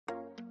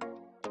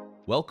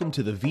Welcome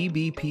to the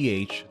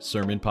VBPH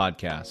Sermon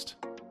Podcast.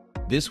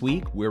 This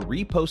week, we're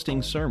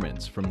reposting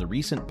sermons from the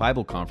recent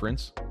Bible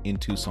conference in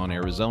Tucson,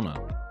 Arizona.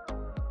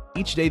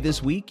 Each day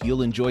this week,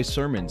 you'll enjoy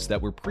sermons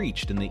that were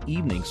preached in the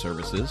evening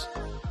services,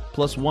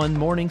 plus one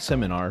morning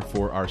seminar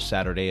for our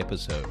Saturday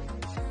episode.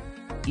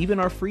 Even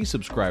our free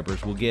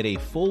subscribers will get a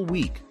full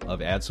week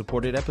of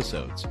ad-supported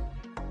episodes.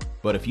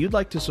 But if you'd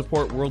like to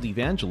support World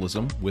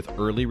Evangelism with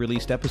early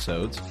released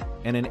episodes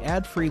and an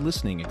ad-free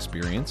listening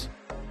experience,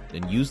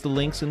 then use the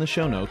links in the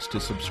show notes to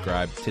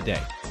subscribe today.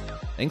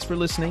 Thanks for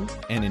listening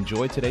and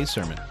enjoy today's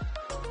sermon.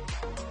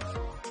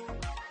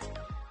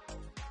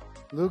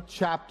 Luke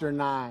chapter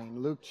 9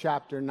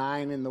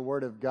 in the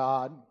Word of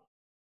God.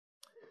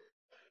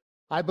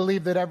 I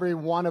believe that every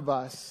one of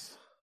us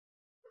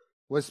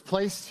was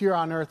placed here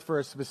on earth for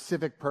a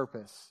specific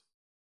purpose.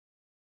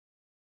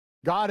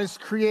 God has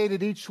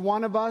created each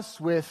one of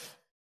us with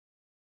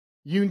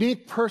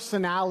unique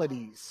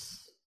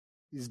personalities.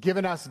 He's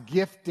given us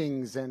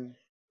giftings and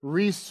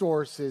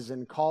resources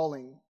and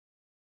calling.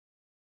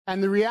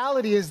 And the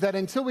reality is that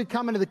until we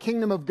come into the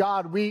kingdom of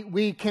God,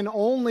 we can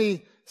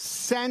only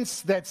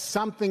sense that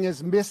something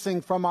is missing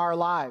from our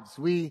lives.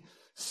 We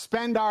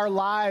spend our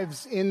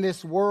lives in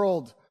this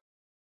world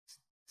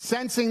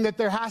sensing that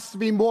there has to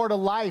be more to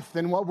life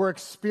than what we're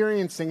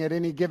experiencing at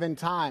any given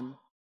time.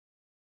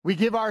 We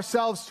give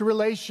ourselves to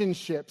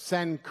relationships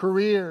and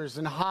careers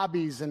and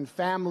hobbies and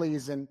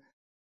families and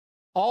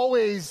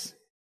always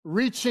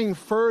reaching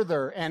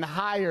further and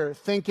higher,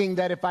 thinking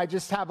that if I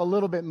just have a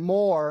little bit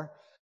more,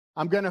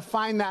 I'm going to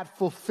find that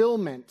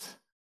fulfillment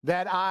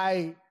that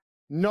I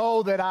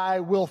know that I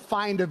will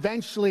find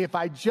eventually if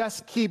I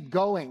just keep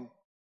going.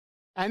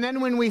 And then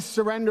when we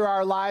surrender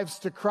our lives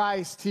to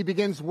Christ, He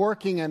begins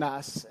working in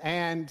us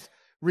and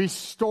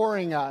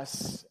restoring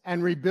us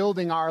and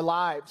rebuilding our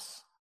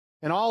lives.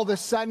 And all of a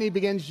sudden, He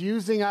begins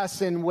using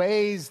us in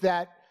ways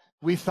that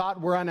we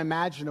thought were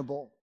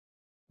unimaginable.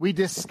 We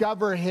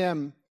discover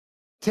Him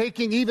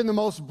taking even the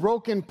most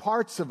broken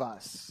parts of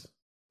us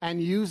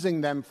and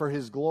using them for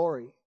His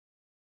glory.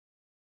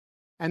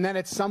 And then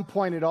at some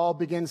point, it all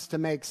begins to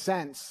make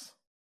sense.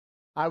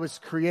 I was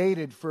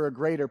created for a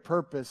greater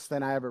purpose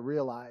than I ever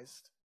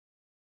realized.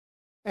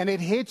 And it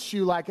hits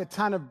you like a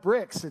ton of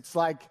bricks. It's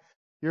like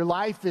your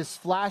life is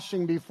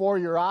flashing before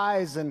your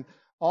eyes, and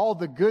all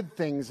the good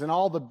things and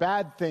all the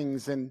bad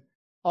things and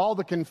all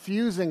the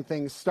confusing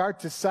things start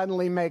to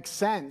suddenly make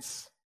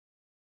sense.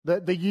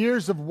 The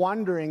years of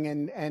wondering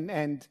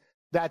and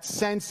that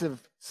sense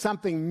of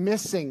something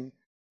missing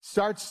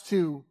starts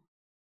to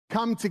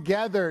come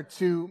together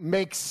to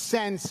make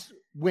sense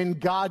when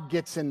God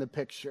gets in the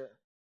picture.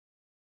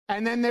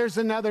 And then there's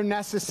another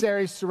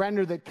necessary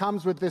surrender that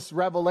comes with this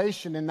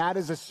revelation, and that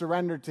is a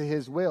surrender to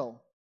His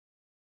will.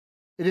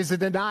 It is a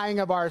denying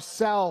of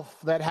ourself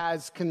that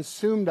has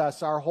consumed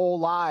us our whole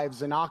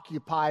lives and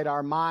occupied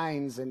our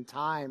minds and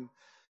time.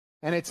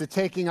 And it's a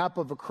taking up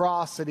of a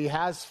cross that He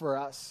has for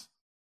us.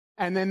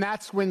 And then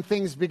that's when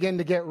things begin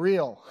to get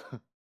real.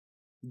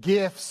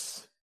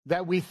 Gifts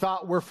that we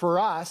thought were for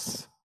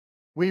us,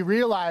 we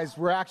realize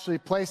were actually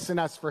placed in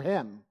us for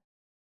Him.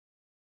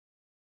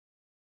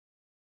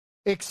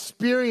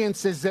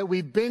 Experiences that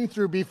we've been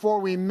through before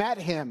we met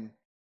Him,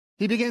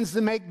 He begins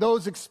to make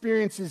those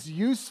experiences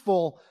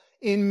useful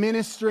in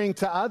ministering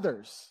to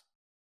others.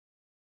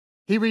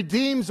 He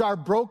redeems our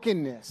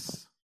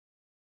brokenness,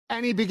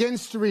 and He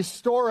begins to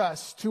restore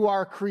us to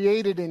our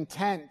created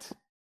intent.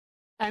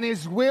 And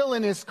His will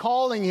and His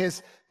calling,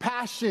 His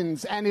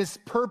passions and His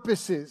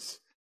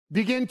purposes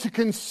begin to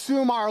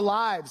consume our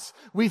lives.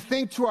 We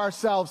think to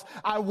ourselves,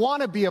 I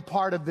want to be a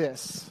part of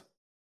this,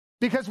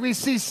 because we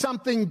see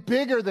something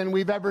bigger than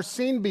we've ever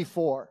seen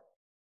before.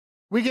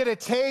 We get a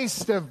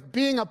taste of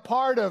being a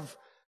part of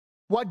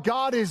what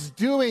God is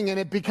doing, and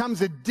it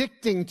becomes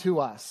addicting to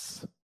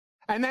us.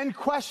 And then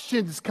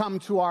questions come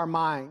to our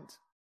mind.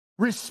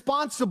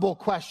 Responsible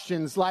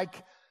questions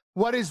like,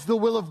 what is the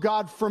will of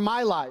God for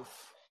my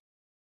life?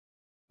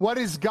 What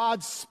is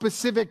God's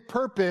specific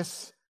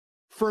purpose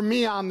for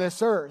me on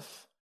this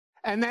earth?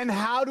 And then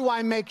how do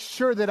I make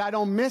sure that I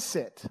don't miss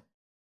it?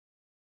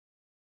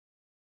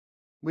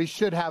 We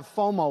should have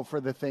FOMO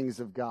for the things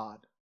of God.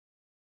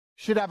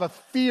 Should have a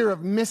fear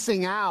of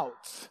missing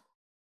out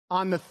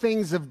on the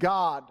things of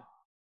God.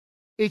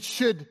 It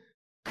should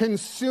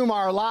consume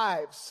our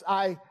lives.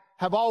 I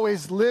have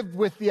always lived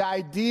with the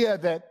idea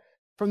that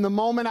from the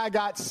moment I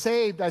got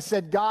saved, I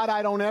said, God,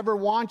 I don't ever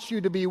want you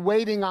to be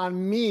waiting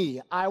on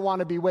me. I want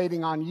to be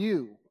waiting on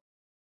you.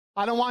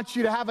 I don't want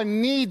you to have a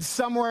need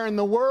somewhere in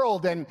the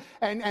world and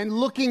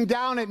looking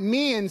down at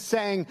me and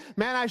saying,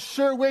 man, I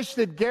sure wish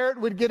that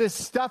Garrett would get his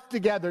stuff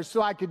together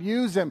so I could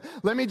use him.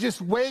 Let me just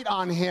wait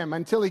on him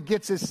until he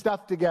gets his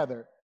stuff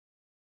together.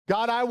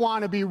 God, I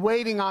want to be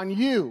waiting on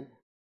you.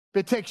 If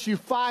it takes you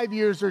 5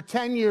 years or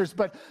 10 years,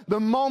 but the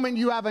moment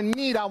you have a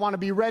need, I want to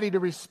be ready to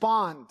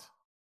respond.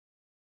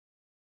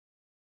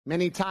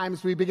 Many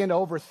times we begin to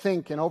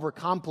overthink and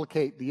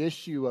overcomplicate the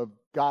issue of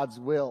God's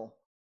will.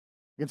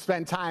 We can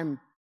spend time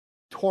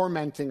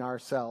tormenting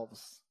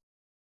ourselves.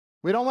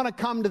 We don't want to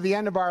come to the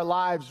end of our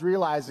lives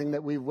realizing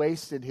that we've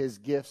wasted his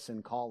gifts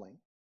and calling.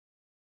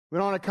 We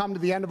don't want to come to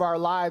the end of our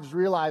lives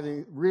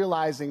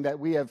realizing that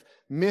we have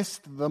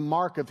missed the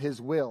mark of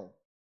his will.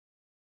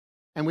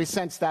 And we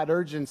sense that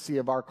urgency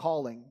of our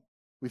calling.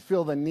 We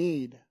feel the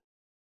need.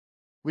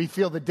 We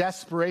feel the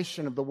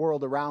desperation of the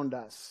world around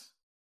us.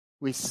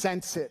 We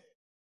sense it.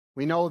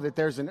 We know that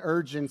there's an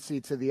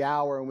urgency to the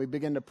hour, and we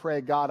begin to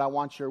pray, God, I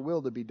want your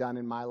will to be done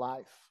in my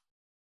life.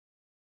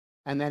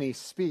 And then he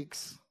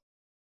speaks,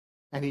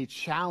 and he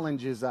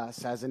challenges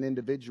us as an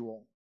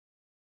individual.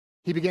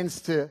 He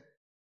begins to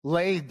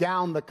lay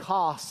down the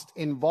cost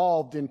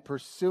involved in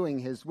pursuing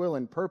his will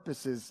and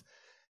purposes,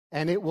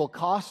 and it will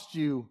cost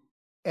you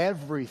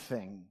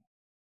everything.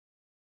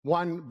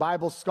 One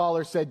Bible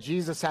scholar said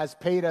Jesus has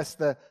paid us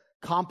the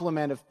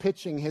compliment of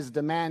pitching his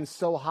demands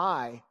so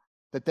high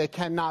that they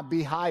cannot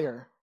be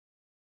higher.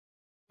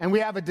 And we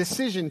have a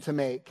decision to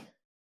make.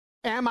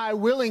 Am I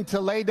willing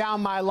to lay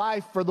down my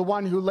life for the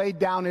one who laid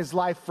down his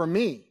life for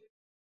me?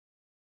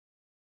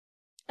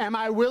 Am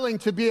I willing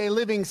to be a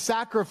living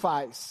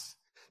sacrifice,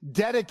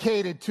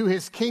 dedicated to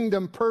his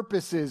kingdom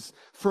purposes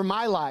for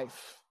my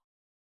life?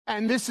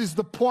 And this is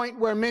the point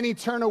where many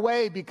turn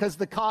away because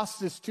the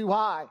cost is too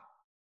high.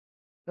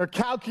 They're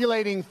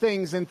calculating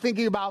things and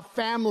thinking about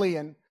family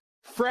and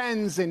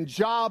friends and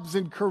jobs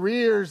and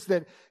careers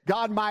that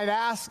God might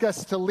ask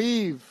us to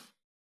leave.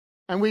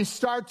 And we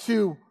start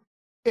to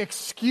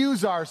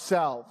excuse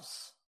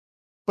ourselves.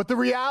 But the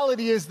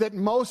reality is that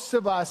most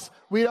of us,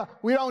 we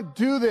don't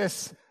do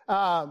this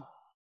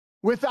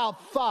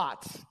without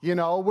thought. You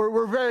know,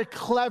 we're very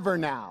clever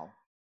now.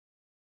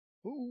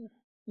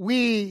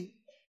 We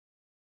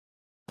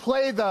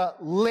play the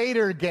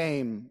later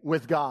game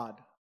with God.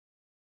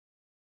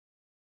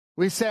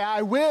 We say,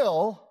 I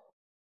will,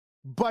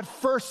 but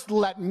first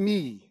let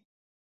me.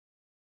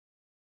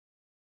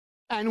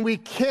 And we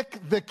kick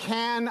the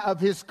can of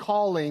his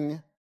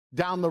calling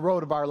down the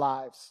road of our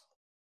lives.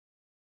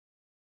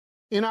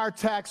 In our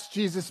text,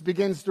 Jesus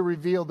begins to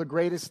reveal the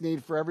greatest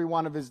need for every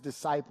one of his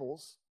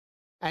disciples,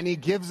 and he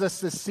gives us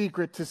the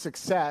secret to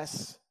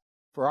success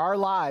for our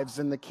lives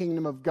in the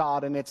kingdom of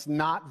God, and it's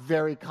not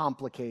very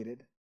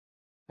complicated.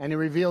 And he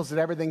reveals that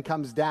everything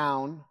comes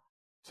down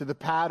to the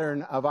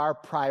pattern of our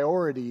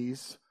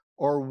priorities,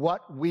 or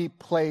what we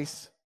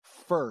place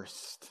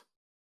first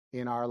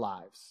in our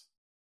lives.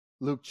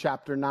 Luke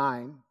chapter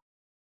 9,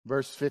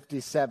 verse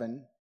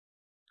 57.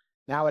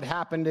 Now it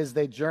happened as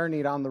they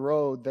journeyed on the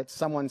road that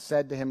someone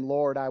said to him,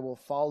 Lord, I will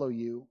follow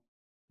you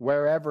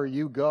wherever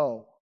you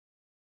go.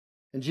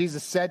 And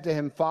Jesus said to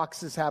him,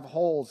 foxes have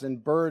holes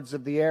and birds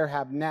of the air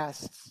have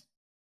nests,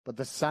 but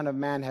the Son of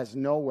Man has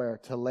nowhere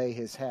to lay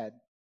his head.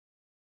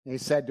 And he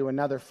said to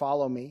another,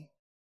 follow me.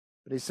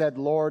 But he said,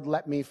 Lord,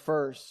 let me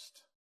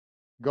first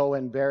go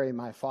and bury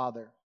my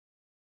father.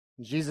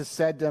 And Jesus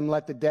said to him,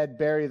 let the dead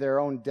bury their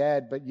own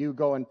dead, but you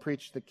go and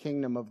preach the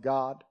kingdom of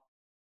God.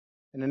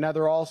 And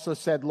another also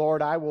said,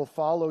 Lord, I will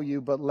follow you,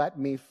 but let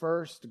me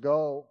first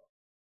go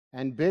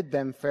and bid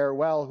them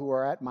farewell who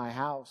are at my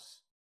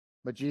house.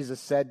 But Jesus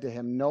said to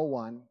him, no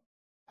one,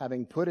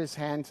 having put his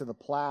hand to the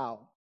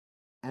plow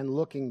and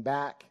looking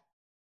back,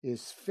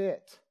 is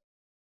fit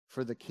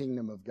for the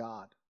kingdom of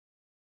God.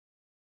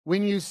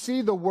 When you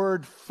see the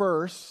word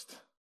first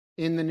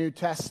in the New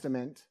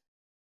Testament,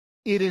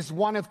 it is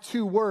one of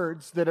two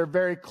words that are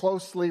very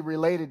closely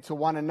related to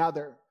one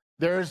another.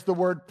 There's the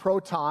word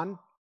proton,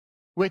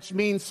 which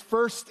means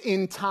first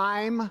in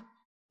time,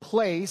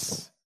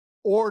 place,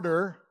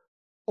 order,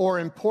 or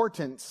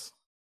importance.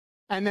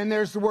 And then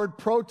there's the word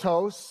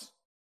protos,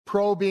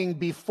 pro being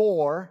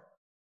before,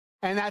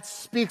 and that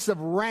speaks of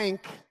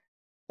rank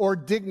or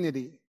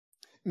dignity,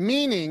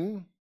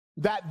 meaning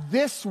that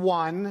this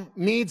one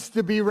needs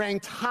to be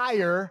ranked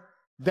higher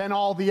than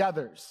all the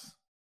others.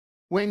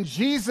 When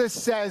Jesus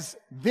says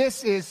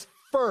this is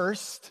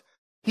first,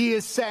 he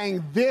is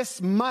saying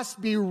this must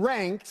be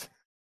ranked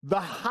the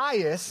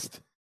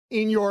highest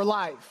in your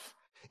life.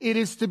 It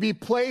is to be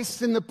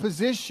placed in the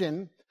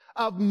position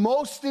of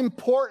most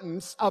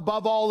importance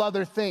above all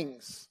other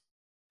things.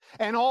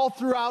 And all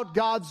throughout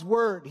God's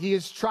word, he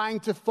is trying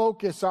to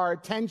focus our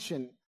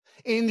attention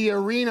in the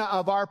arena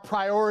of our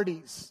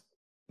priorities.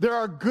 There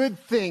are good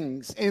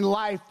things in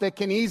life that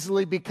can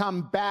easily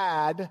become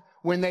bad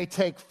when they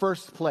take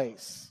first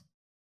place.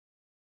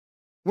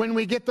 When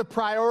we get the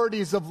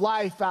priorities of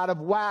life out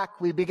of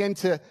whack, we begin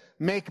to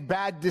make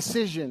bad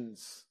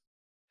decisions.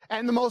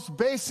 And the most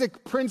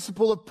basic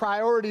principle of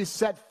priorities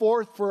set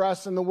forth for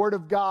us in the Word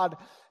of God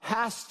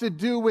has to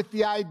do with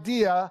the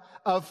idea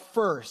of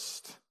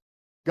first.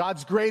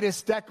 God's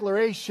greatest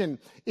declaration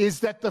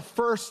is that the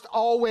first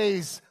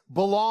always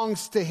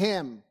belongs to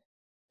him.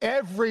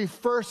 Every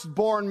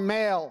firstborn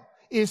male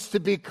is to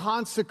be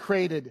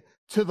consecrated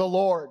to the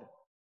Lord.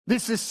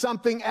 This is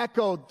something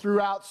echoed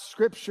throughout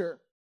Scripture.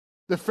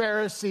 The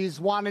Pharisees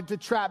wanted to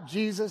trap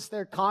Jesus.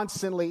 They're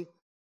constantly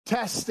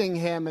testing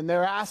him, and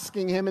they're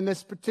asking him in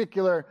this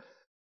particular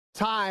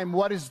time,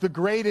 what is the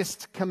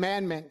greatest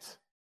commandment?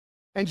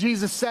 And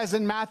Jesus says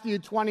in Matthew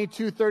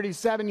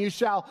 22:37, you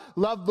shall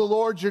love the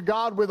Lord your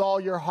God with all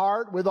your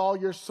heart, with all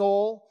your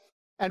soul,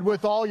 and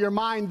with all your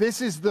mind.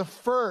 This is the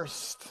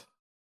first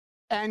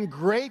and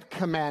great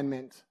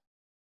commandment.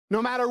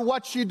 No matter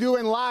what you do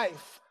in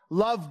life,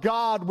 love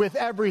God with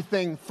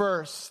everything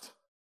first.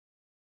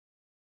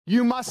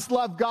 You must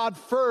love God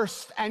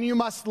first, and you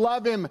must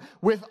love him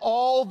with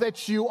all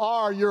that you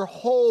are, your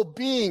whole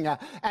being.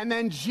 And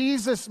then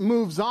Jesus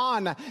moves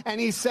on, and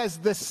he says,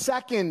 the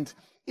second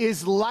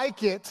is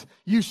like it,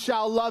 you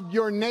shall love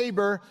your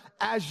neighbor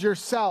as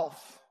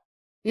yourself.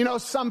 You know,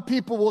 some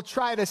people will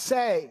try to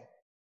say,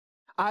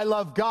 I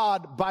love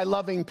God by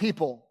loving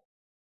people.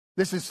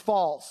 This is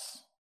false.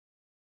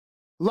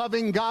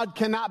 Loving God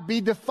cannot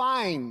be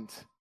defined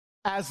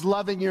as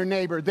loving your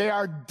neighbor. They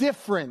are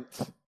different.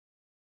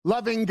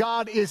 Loving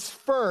God is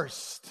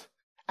first,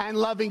 and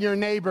loving your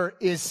neighbor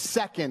is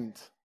second.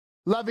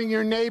 Loving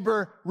your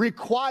neighbor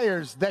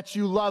requires that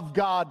you love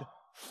God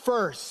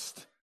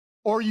first,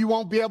 or you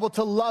won't be able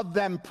to love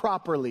them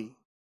properly.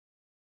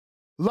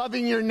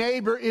 Loving your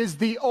neighbor is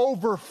the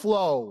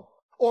overflow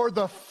or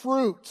the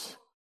fruit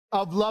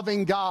of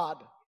loving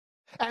God.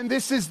 And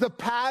this is the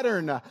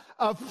pattern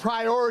of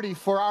priority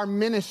for our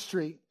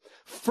ministry.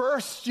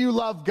 First, you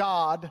love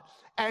God,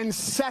 and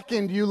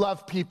second, you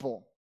love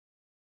people.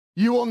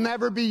 You will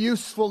never be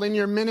useful in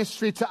your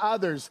ministry to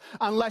others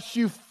unless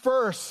you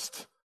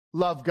first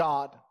love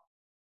God.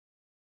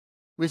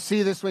 We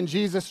see this when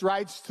Jesus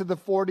writes to the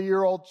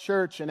 40-year-old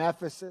church in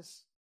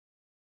Ephesus.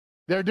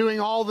 They're doing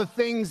all the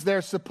things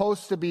they're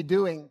supposed to be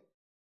doing.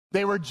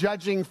 They were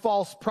judging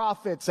false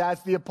prophets,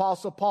 as the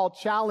Apostle Paul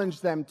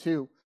challenged them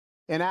to.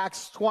 In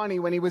Acts 20,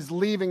 when he was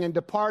leaving and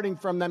departing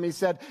from them, he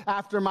said,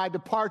 after my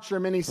departure,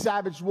 many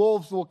savage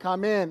wolves will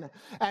come in,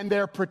 and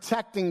they're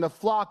protecting the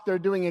flock. They're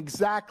doing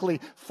exactly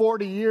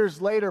 40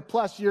 years later,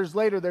 plus years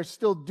later, they're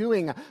still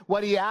doing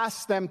what he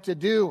asked them to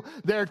do.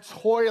 They're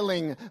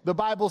toiling. The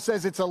Bible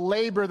says it's a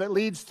labor that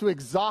leads to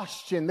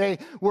exhaustion. They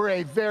were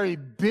a very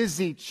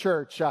busy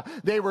church.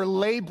 They were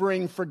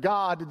laboring for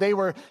God. They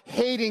were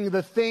hating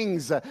the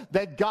things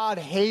that God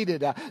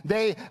hated.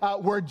 They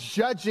were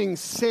judging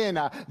sin.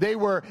 They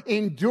were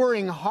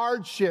enduring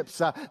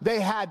hardships. They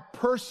had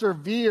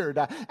persevered.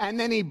 And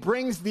then he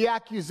brings the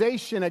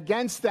accusation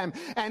against them,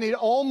 and it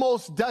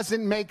almost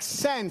doesn't make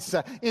sense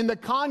in the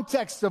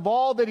context of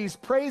all that he's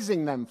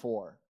praising them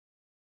for.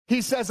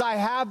 He says, I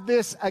have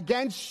this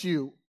against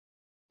you,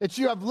 that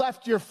you have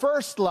left your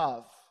first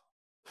love.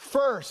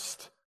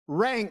 First,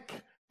 rank,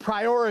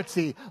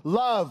 priority,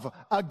 love,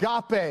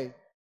 agape.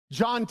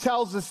 John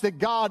tells us that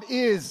God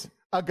is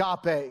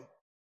agape.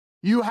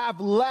 You have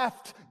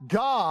left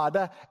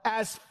God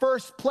as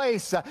first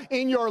place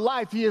in your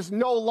life. He is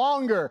no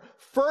longer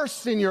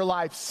first in your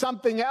life.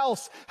 Something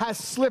else has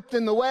slipped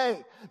in the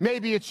way.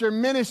 Maybe it's your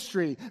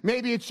ministry.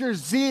 Maybe it's your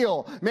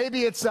zeal.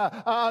 Maybe it's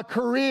a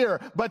career.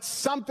 But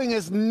something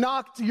has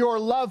knocked your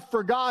love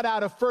for God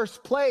out of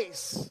first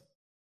place.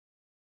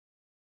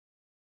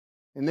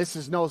 And this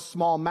is no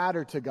small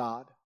matter to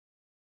God.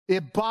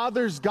 It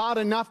bothers God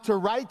enough to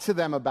write to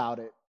them about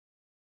it.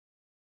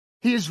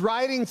 He is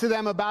writing to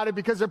them about it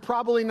because they're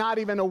probably not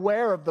even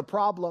aware of the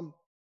problem.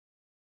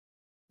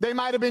 They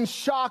might have been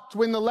shocked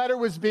when the letter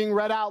was being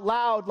read out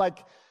loud, like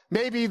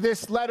maybe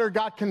this letter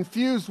got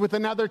confused with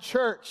another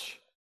church.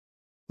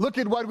 Look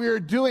at what we are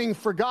doing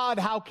for God.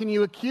 How can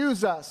you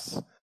accuse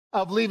us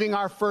of leaving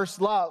our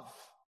first love?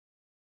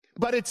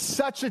 But it's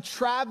such a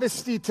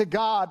travesty to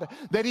God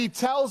that he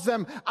tells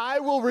them,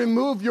 I will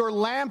remove your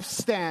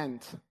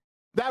lampstand.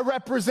 That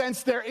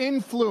represents their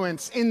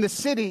influence in the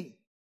city.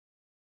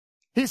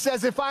 He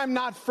says, if I'm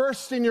not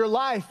first in your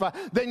life,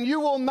 then you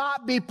will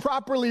not be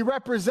properly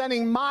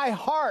representing my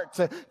heart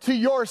to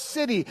your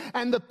city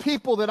and the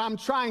people that I'm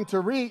trying to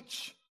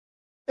reach.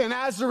 And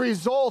as a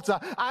result,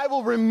 I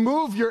will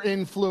remove your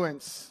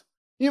influence.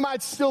 You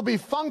might still be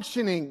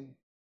functioning,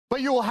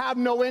 but you will have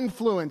no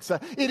influence.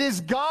 It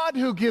is God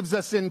who gives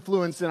us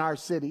influence in our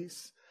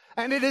cities.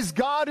 And it is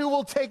God who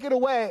will take it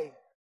away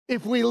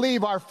if we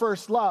leave our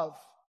first love.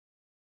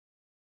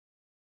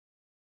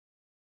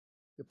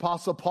 The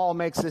Apostle Paul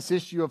makes this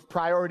issue of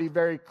priority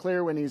very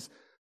clear when he's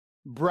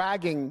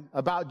bragging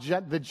about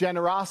the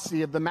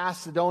generosity of the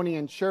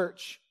Macedonian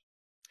church.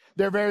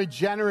 They're very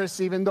generous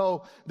even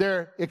though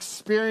they're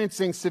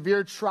experiencing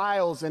severe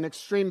trials and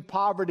extreme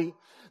poverty.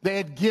 They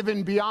had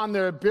given beyond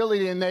their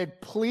ability, and they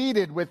had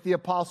pleaded with the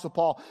Apostle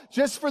Paul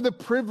just for the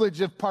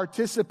privilege of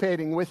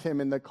participating with him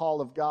in the call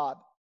of God.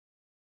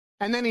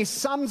 And then he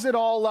sums it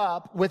all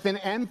up with an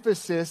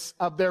emphasis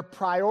of their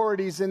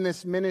priorities in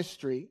this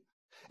ministry.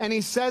 And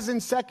he says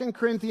in 2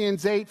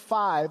 Corinthians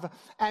 8:5,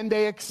 and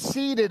they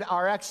exceeded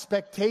our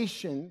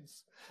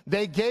expectations.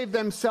 They gave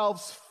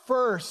themselves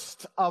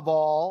first of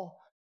all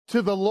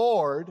to the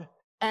Lord,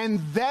 and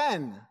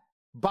then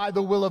by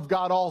the will of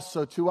God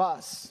also to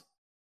us.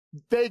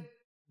 They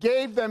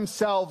gave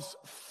themselves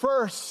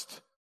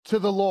first to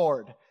the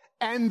Lord,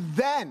 and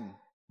then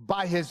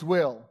by his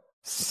will.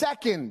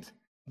 Second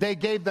They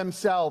gave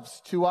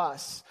themselves to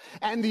us.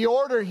 And the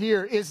order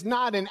here is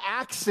not an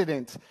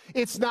accident.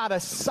 It's not a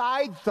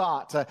side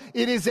thought.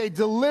 It is a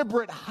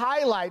deliberate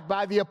highlight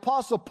by the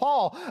Apostle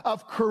Paul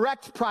of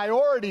correct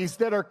priorities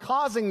that are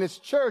causing this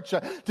church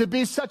to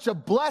be such a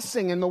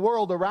blessing in the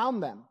world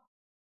around them.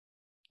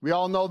 We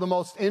all know the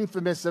most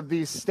infamous of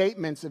these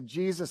statements of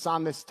Jesus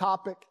on this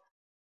topic.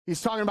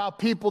 He's talking about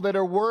people that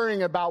are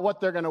worrying about what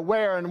they're going to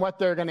wear and what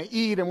they're going to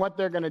eat and what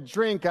they're going to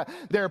drink.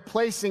 They're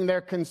placing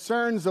their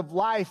concerns of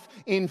life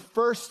in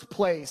first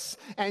place.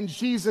 And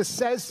Jesus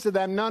says to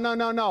them,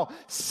 no.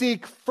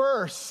 Seek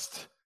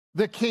first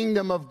the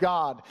kingdom of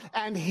God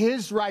and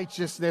his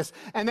righteousness.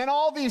 And then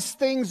all these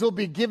things will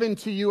be given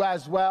to you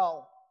as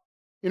well.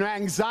 You know,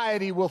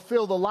 anxiety will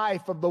fill the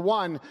life of the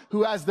one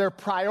who has their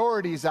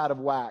priorities out of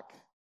whack.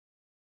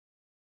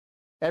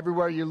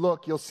 Everywhere you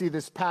look, you'll see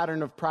this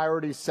pattern of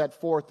priorities set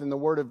forth in the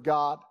Word of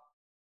God.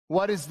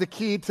 What is the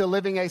key to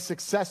living a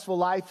successful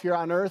life here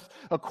on earth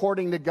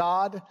according to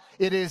God?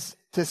 It is,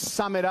 to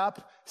sum it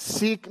up,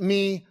 seek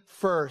me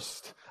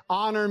first,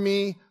 honor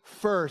me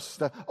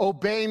first,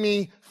 obey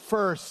me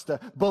first,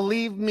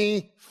 believe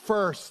me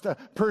first,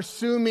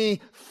 pursue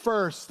me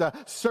first,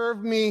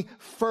 serve me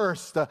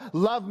first,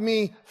 love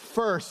me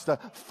first,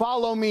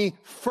 follow me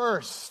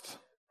first.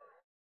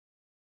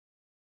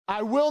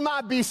 I will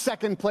not be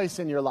second place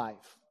in your life.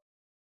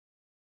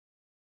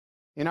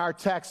 In our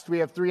text, we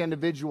have three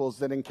individuals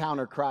that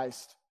encounter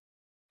Christ.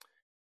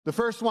 The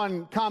first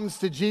one comes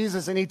to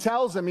Jesus and he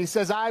tells him, he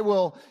says,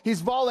 he's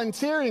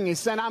volunteering. He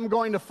said, I'm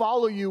going to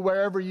follow you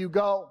wherever you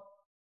go.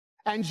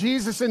 And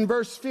Jesus in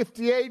verse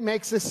 58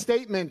 makes a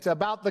statement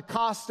about the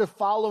cost of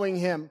following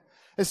him.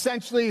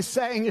 Essentially he's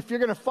saying, if you're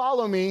going to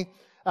follow me,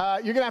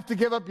 you're going to have to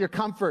give up your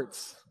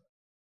comforts.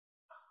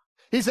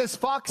 He says,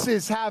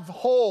 foxes have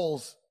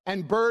holes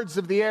and birds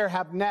of the air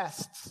have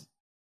nests,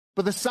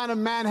 but the Son of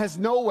Man has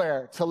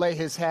nowhere to lay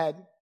his head.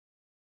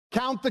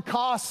 Count the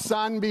cost,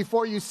 son,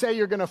 before you say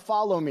you're going to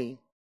follow me,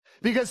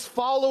 because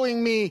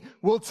following me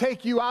will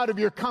take you out of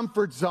your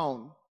comfort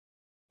zone.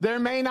 There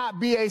may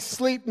not be a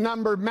sleep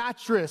number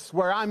mattress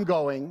where I'm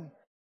going.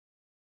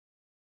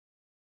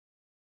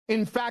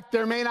 In fact,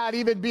 there may not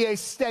even be a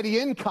steady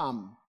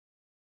income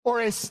or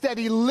a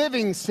steady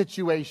living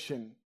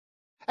situation.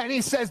 And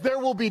he says there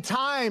will be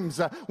times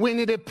when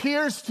it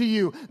appears to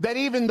you that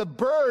even the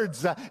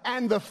birds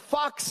and the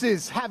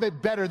foxes have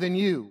it better than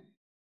you.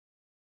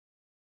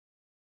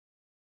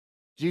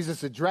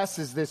 Jesus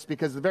addresses this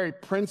because the very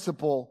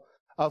principle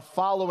of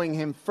following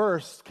him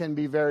first can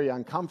be very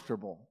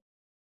uncomfortable.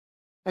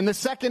 And the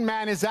second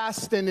man is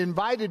asked and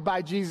invited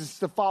by Jesus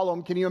to follow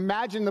him. Can you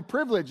imagine the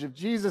privilege of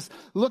Jesus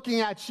looking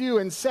at you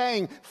and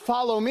saying,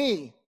 follow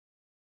me?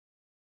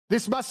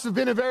 This must have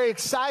been a very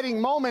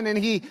exciting moment, and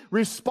he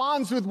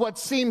responds with what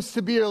seems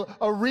to be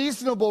a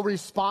reasonable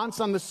response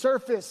on the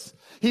surface.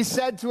 He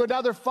said to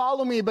another,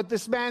 follow me, but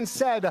this man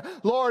said,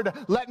 Lord,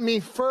 let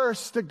me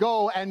first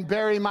go and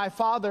bury my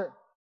father.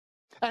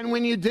 And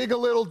when you dig a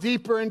little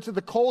deeper into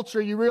the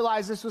culture, you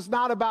realize this was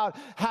not about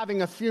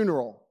having a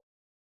funeral.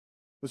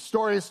 The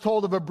story is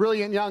told of a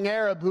brilliant young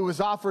Arab who was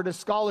offered a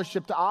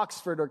scholarship to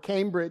Oxford or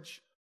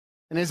Cambridge,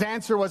 and his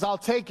answer was, I'll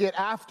take it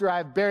after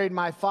I've buried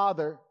my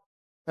father.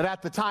 But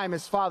at the time,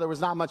 his father was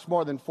not much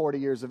more than 40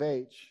 years of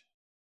age.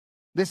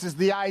 This is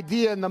the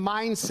idea and the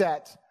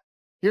mindset.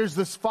 Here's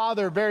this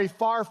father very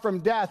far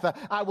from death.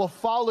 I will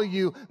follow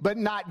you, but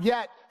not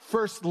yet.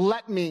 First,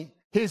 let me.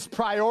 His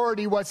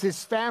priority was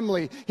his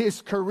family,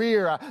 his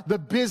career, the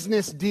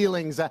business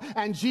dealings.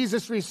 And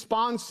Jesus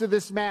responds to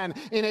this man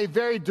in a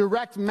very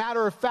direct,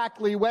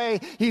 matter-of-factly way.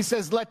 He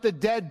says, let the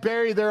dead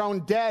bury their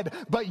own dead,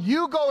 but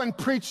you go and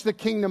preach the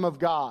kingdom of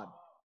God.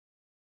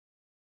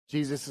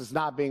 Jesus is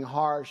not being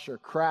harsh or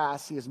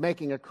crass. He is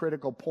making a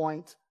critical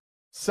point.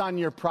 Son,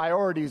 your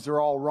priorities are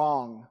all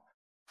wrong.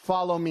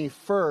 Follow me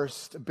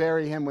first,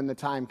 bury him when the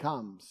time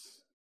comes.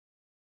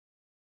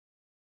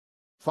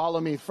 Follow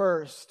me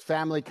first,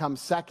 family comes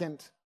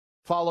second.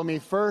 Follow me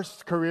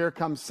first, career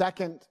comes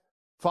second.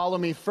 Follow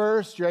me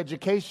first, your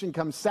education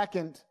comes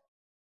second.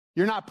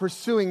 You're not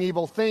pursuing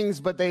evil things,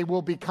 but they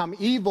will become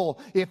evil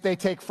if they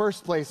take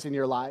first place in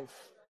your life.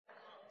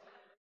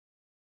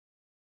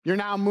 You're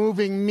now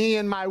moving me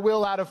and my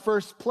will out of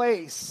first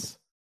place,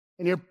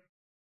 and you're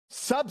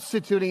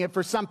substituting it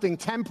for something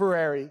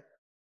temporary,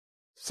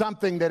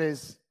 something that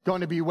is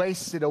going to be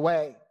wasted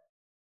away.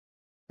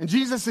 And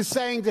Jesus is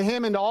saying to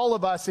him and to all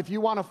of us, if you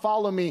want to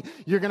follow me,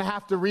 you're going to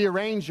have to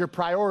rearrange your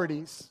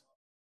priorities.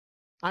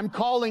 I'm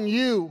calling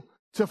you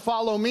to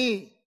follow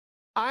me.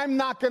 I'm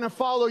not going to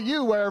follow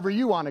you wherever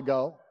you want to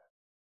go.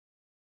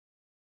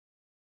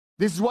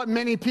 This is what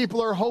many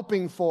people are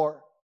hoping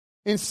for.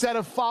 Instead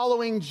of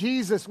following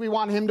Jesus, we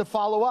want him to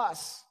follow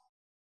us.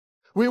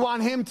 We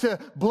want him to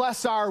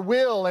bless our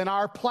will and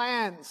our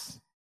plans.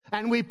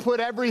 And we put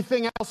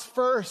everything else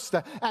first.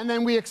 And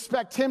then we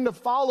expect him to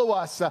follow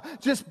us,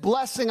 just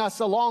blessing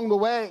us along the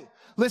way.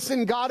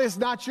 Listen, God is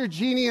not your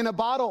genie in a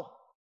bottle.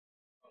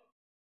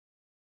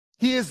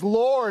 He is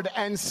Lord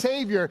and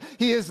Savior.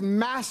 He is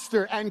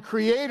Master and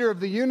Creator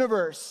of the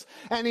universe.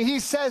 And He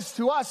says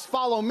to us,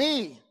 follow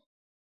me.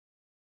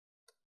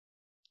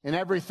 In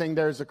everything,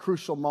 there's a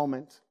crucial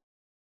moment.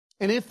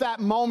 And if that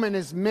moment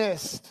is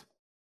missed,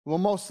 it will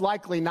most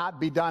likely not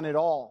be done at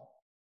all.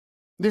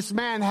 This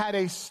man had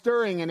a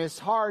stirring in his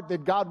heart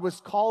that God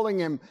was calling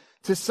him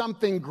to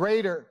something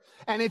greater.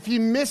 And if he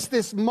missed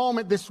this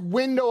moment, this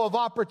window of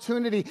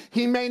opportunity,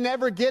 he may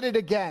never get it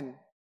again.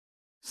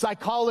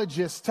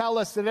 Psychologists tell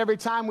us that every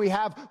time we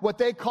have what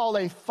they call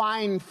a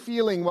fine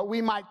feeling, what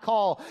we might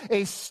call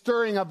a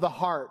stirring of the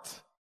heart,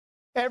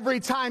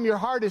 every time your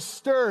heart is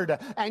stirred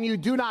and you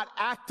do not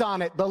act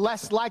on it, the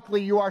less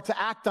likely you are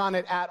to act on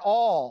it at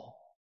all.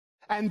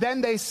 And then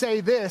they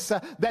say this,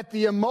 that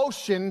the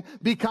emotion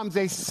becomes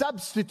a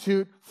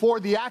substitute for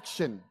the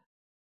action.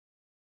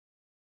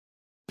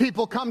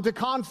 People come to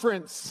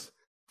conference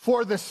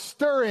for the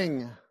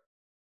stirring,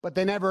 but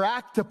they never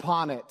act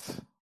upon it.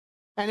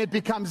 And it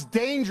becomes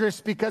dangerous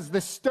because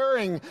the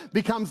stirring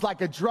becomes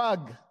like a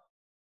drug.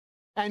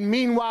 And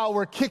meanwhile,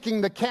 we're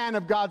kicking the can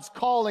of God's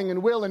calling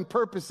and will and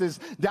purposes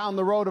down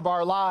the road of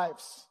our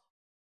lives.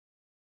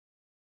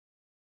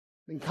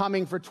 Been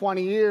coming for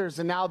 20 years,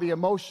 and now the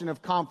emotion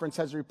of conference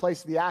has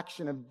replaced the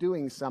action of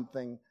doing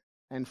something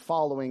and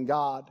following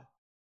God.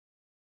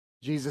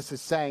 Jesus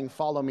is saying,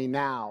 follow me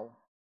now.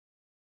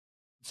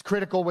 It's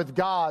critical with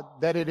God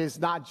that it is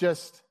not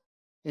just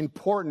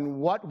important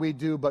what we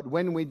do, but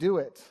when we do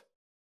it.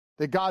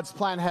 That God's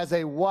plan has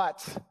a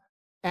what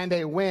and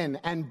a when,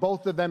 and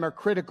both of them are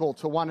critical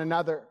to one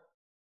another.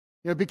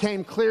 It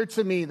became clear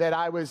to me that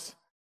I was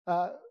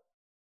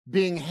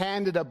being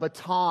handed a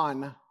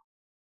baton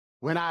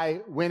when I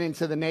went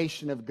into the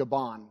nation of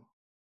Gabon.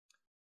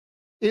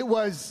 It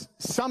was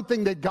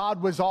something that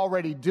God was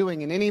already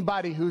doing, and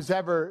anybody who's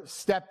ever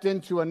stepped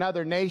into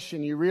another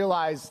nation, you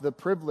realize the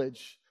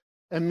privilege.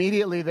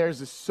 Immediately there's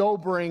a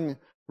sobering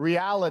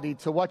reality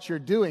to what you're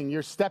doing.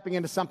 You're stepping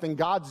into something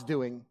God's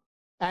doing.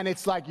 And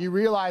it's like you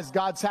realize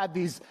God's had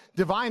these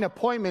divine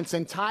appointments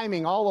and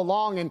timing all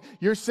along, and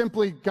you're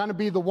simply going to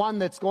be the one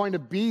that's going to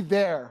be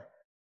there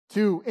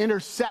to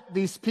intercept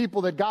these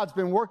people that God's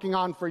been working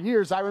on for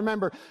years. I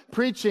remember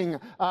preaching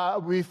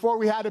before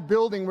we had a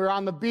building. We were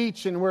on the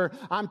beach, and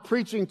I'm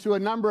preaching to a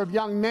number of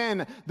young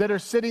men that are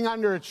sitting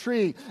under a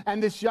tree.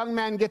 And this young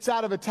man gets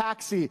out of a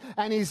taxi,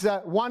 and he's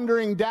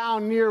wandering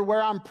down near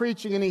where I'm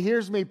preaching, and he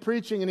hears me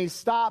preaching, and he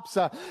stops.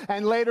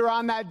 And later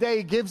on that day,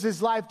 he gives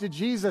his life to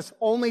Jesus,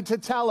 only to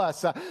tell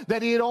us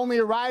that he had only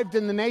arrived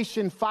in the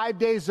nation 5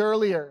 days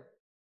earlier.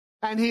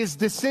 And his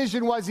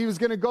decision was he was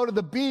going to go to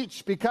the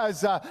beach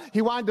because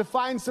he wanted to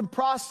find some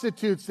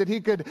prostitutes that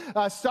he could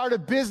start a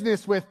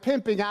business with,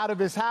 pimping out of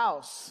his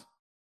house.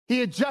 He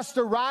had just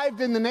arrived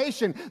in the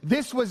nation.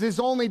 This was his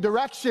only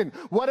direction.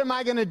 What am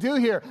I going to do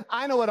here?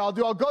 I know what I'll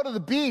do. I'll go to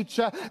the beach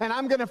and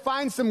I'm going to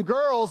find some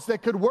girls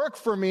that could work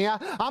for me. I'm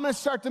going to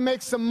start to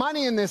make some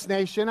money in this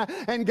nation.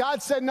 And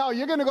God said, no,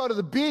 you're going to go to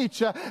the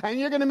beach and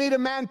you're going to meet a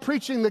man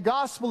preaching the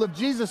gospel of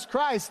Jesus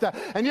Christ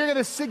and you're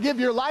going to give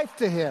your life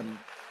to him.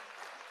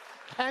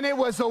 And it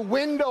was a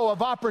window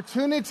of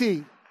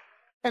opportunity.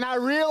 And I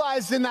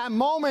realized in that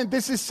moment,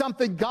 this is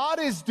something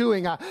God is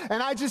doing.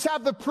 And I just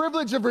have the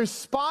privilege of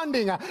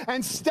responding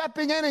and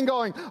stepping in and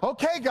going,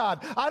 okay,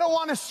 God, I don't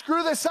want to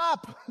screw this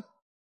up.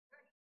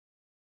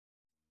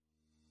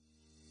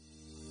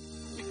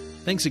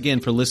 Thanks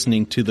again for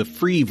listening to the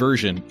free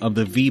version of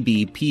the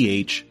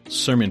VBPH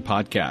Sermon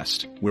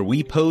Podcast, where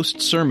we post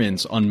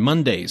sermons on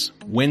Mondays,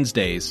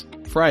 Wednesdays,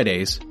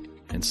 Fridays,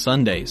 and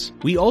Sundays.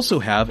 We also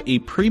have a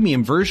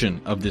premium version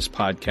of this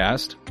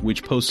podcast,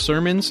 which posts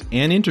sermons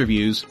and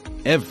interviews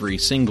every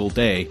single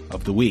day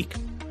of the week.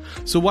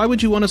 So why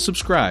would you want to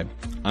subscribe?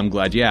 I'm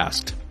glad you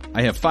asked.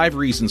 I have 5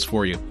 reasons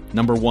for you.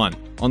 Number 1,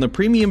 on the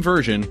premium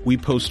version, we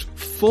post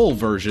full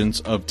versions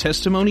of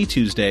Testimony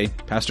Tuesday,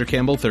 Pastor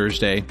Campbell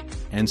Thursday,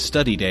 and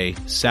Study Day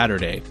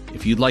Saturday.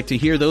 If you'd like to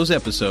hear those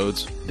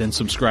episodes, then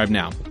subscribe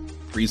now.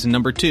 Reason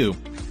number 2,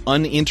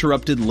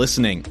 uninterrupted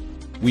listening.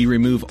 We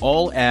remove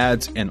all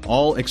ads and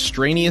all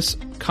extraneous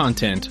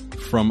content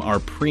from our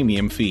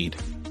premium feed.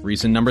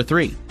 Reason number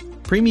 3,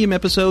 premium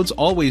episodes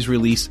always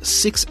release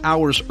 6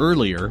 hours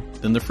earlier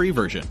than the free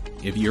version.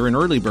 If you're an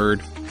early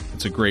bird,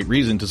 it's a great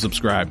reason to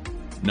subscribe.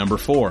 Number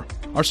 4,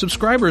 our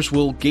subscribers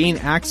will gain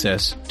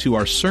access to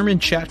our sermon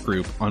chat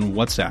group on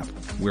WhatsApp,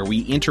 where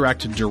we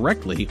interact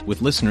directly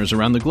with listeners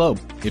around the globe.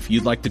 If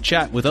you'd like to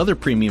chat with other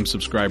premium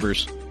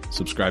subscribers,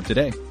 subscribe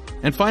today.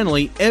 And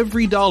finally,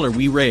 every dollar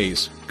we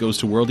raise goes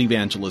to world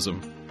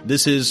evangelism.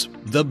 This is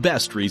the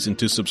best reason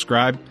to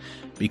subscribe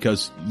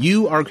because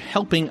you are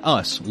helping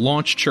us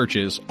launch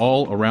churches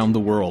all around the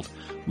world.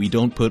 We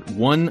don't put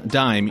one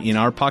dime in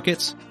our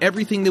pockets.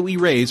 Everything that we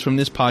raise from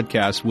this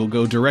podcast will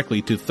go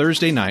directly to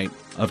Thursday night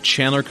of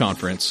Chandler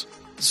Conference.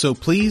 So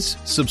please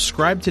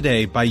subscribe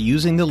today by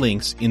using the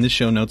links in the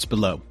show notes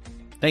below.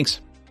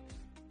 Thanks.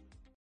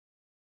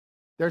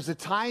 There's a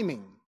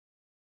timing.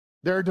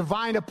 There are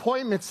divine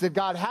appointments that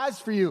God has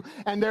for you,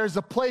 and there's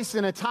a place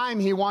and a time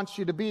He wants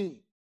you to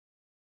be.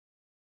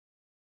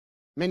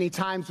 Many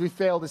times we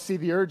fail to see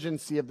the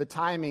urgency of the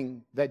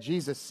timing that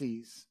Jesus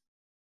sees.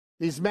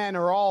 These men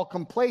are all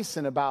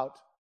complacent about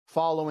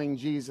following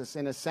Jesus.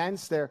 In a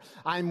sense,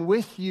 I'm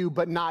with you,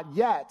 but not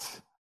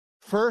yet.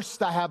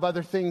 First, I have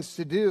other things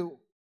to do.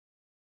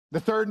 The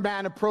third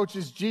man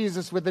approaches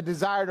Jesus with a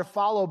desire to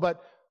follow,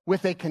 but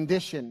with a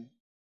condition.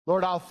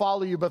 Lord, I'll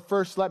follow you, but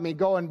first let me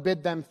go and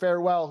bid them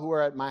farewell who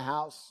are at my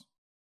house.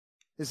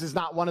 This is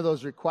not one of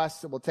those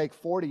requests that will take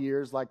 40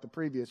 years like the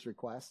previous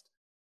request.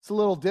 It's a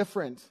little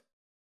different.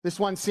 This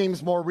one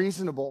seems more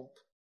reasonable.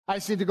 I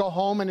just need to go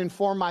home and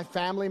inform my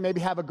family,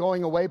 maybe have a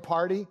going away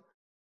party.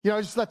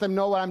 Just let them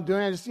know what I'm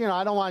doing.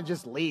 I don't want to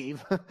just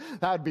leave.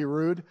 That would be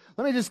rude.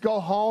 Let me just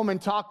go home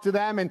and talk to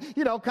them and,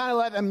 kind of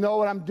let them know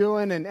what I'm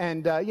doing.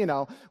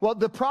 Well,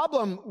 the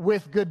problem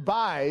with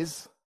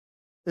goodbyes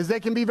is they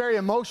can be very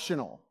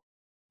emotional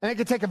and it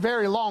can take a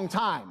very long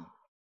time.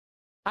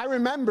 I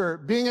remember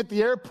being at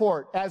the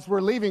airport as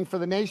we're leaving for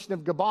the nation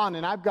of Gabon,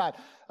 and I've got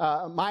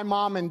my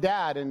mom and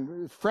dad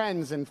and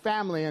friends and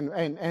family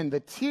and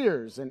the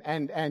tears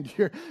and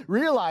you're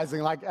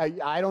realizing, like,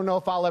 I don't know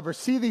if I'll ever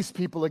see these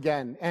people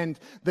again, and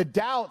the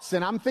doubts.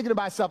 And I'm thinking to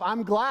myself,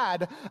 I'm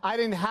glad I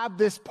didn't have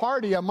this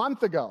party a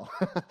month ago.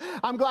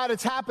 I'm glad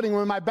it's happening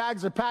when my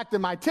bags are packed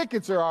and my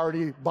tickets are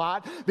already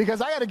bought, because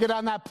I got to get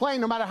on that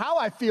plane no matter how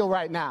I feel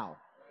right now.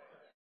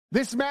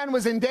 This man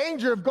was in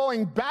danger of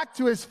going back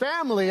to his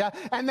family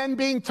and then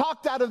being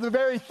talked out of the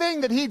very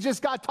thing that he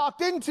just got talked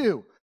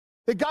into,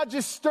 that God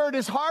just stirred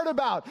his heart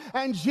about.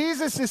 And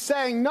Jesus is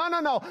saying,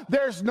 no,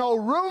 there's no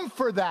room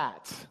for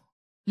that.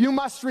 You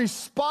must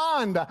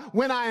respond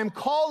when I am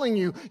calling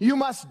you. You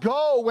must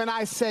go when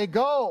I say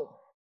go.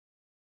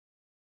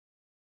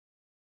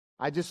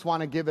 I just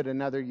want to give it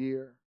another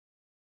year,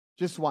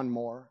 just one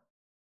more.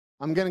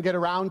 I'm going to get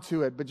around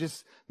to it, but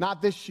just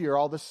not this year.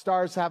 All the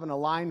stars haven't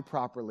aligned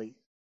properly.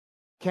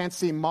 Can't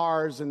see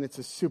Mars, and it's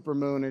a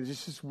supermoon, and it's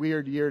just this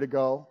weird year to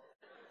go.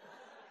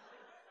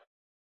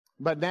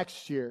 But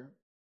next year,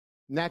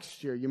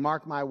 you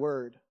mark my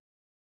word,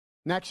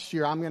 next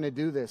year I'm going to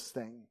do this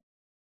thing.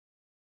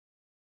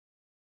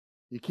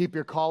 You keep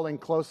your calling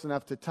close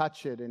enough to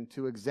touch it and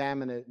to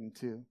examine it and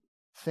to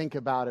think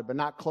about it, but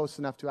not close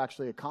enough to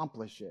actually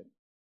accomplish it.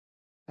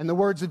 And the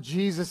words of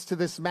Jesus to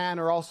this man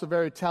are also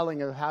very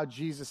telling of how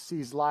Jesus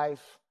sees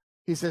life.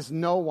 He says,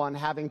 no one,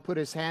 having put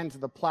his hand to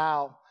the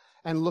plow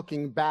and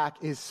looking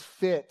back, is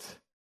fit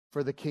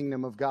for the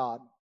kingdom of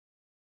God.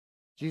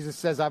 Jesus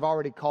says, I've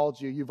already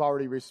called you. You've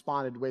already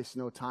responded. Waste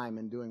no time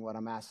in doing what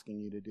I'm asking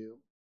you to do.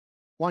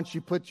 Once you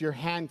put your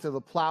hand to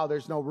the plow,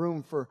 there's no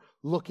room for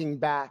looking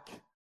back.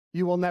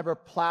 You will never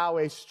plow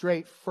a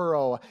straight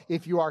furrow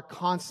if you are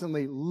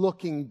constantly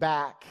looking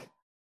back.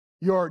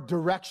 Your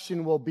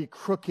direction will be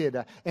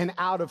crooked and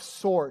out of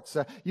sorts.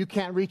 You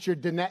can't reach your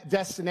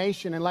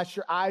destination unless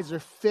your eyes are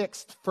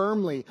fixed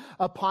firmly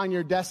upon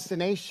your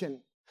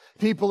destination.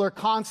 People are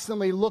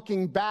constantly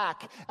looking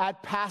back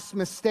at past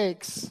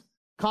mistakes,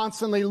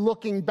 constantly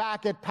looking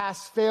back at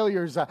past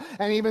failures.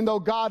 And even though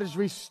God is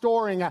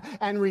restoring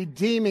and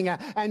redeeming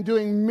and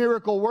doing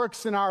miracle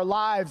works in our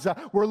lives,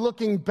 we're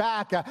looking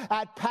back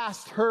at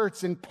past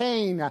hurts and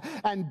pain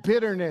and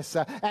bitterness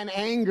and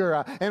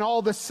anger. And all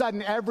of a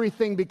sudden,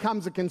 everything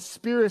becomes a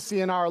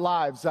conspiracy in our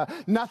lives.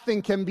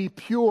 Nothing can be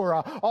pure.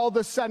 All of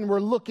a sudden,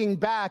 we're looking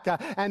back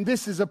and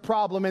this is a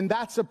problem and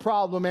that's a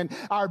problem. And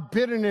our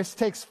bitterness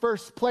takes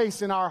first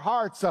place in our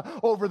hearts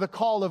over the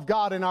call of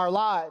God in our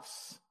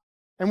lives.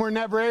 And we're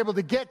never able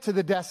to get to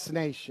the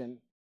destination.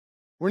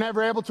 We're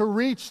never able to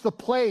reach the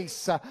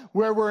place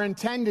where we're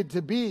intended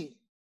to be.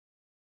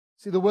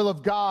 See, the will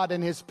of God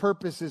and his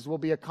purposes will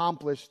be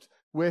accomplished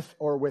with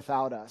or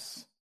without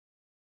us.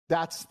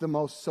 That's the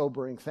most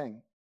sobering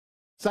thing.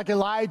 It's like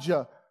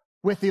Elijah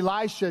with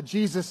Elisha.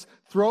 Jesus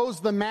throws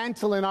the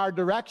mantle in our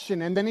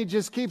direction and then he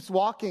just keeps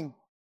walking.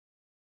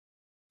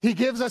 He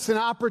gives us an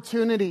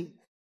opportunity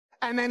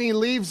and then he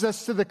leaves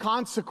us to the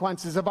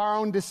consequences of our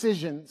own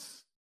decisions.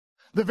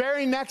 The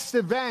very next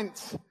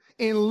event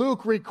in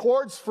Luke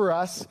records for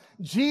us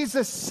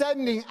Jesus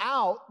sending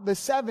out the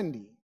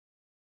 70.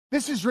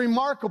 This is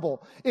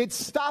remarkable. It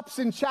stops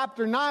in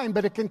chapter 9,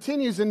 but it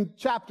continues in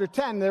chapter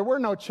 10. There were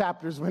no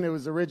chapters when it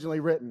was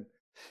originally written.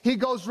 He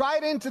goes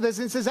right into this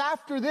and says,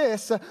 after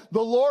this,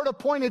 the Lord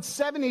appointed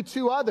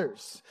 72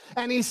 others,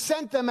 and he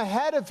sent them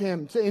ahead of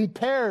him in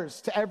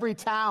pairs to every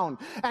town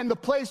and the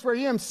place where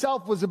he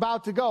himself was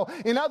about to go.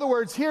 In other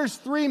words, here's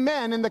 3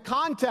 men, and the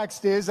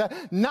context is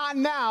not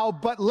now,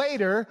 but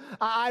later.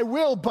 I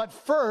will, but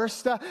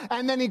first.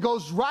 And then he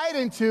goes right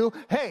into,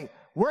 hey,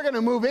 we're going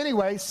to move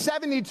anyway.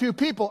 72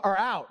 people are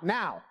out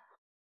now.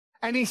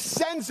 And he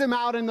sends them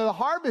out into the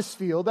harvest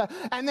field.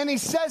 And then he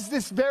says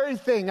this very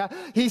thing.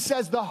 He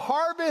says, the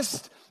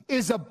harvest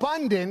is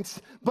abundant,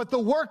 but the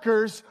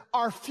workers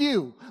are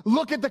few.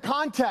 Look at the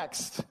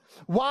context.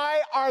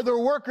 Why are the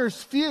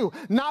workers few?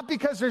 Not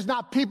because there's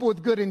not people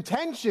with good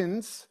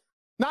intentions.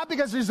 Not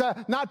because there's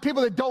not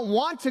people that don't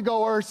want to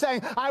go or are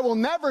saying, I will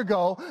never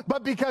go.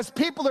 But because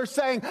people are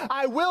saying,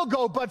 I will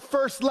go, but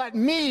first let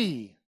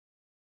me.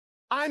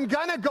 I'm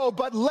going to go,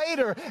 but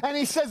later. And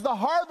he says the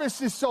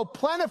harvest is so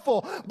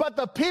plentiful, but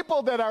the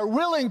people that are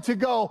willing to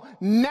go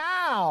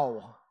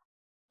now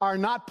are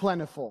not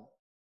plentiful.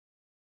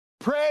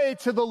 Pray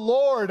to the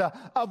Lord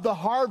of the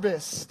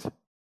harvest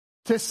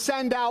to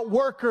send out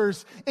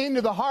workers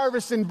into the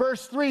harvest. In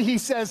verse 3, he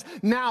says,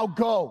 now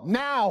go,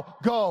 now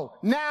go,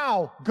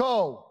 now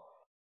go.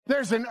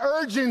 There's an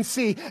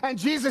urgency, and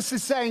Jesus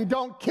is saying,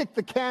 don't kick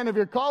the can of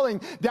your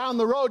calling down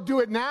the road. Do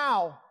it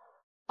now.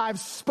 I've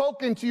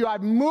spoken to you.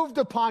 I've moved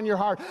upon your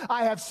heart.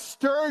 I have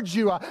stirred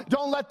you.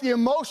 Don't let the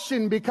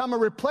emotion become a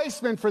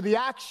replacement for the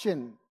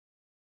action.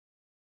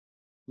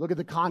 Look at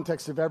the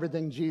context of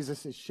everything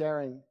Jesus is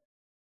sharing.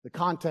 The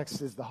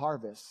context is the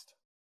harvest.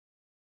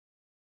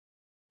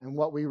 And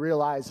what we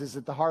realize is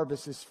that the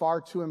harvest is far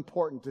too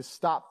important to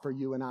stop for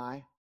you and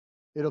I.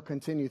 It'll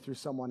continue through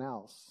someone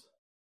else.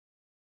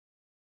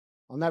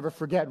 I'll never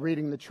forget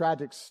reading the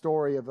tragic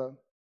story of a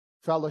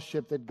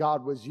fellowship that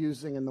God was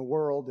using in the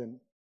world, and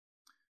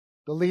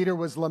the leader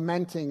was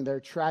lamenting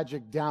their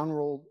tragic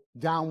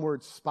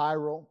downward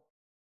spiral,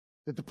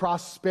 that the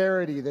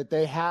prosperity that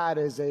they had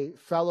as a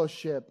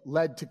fellowship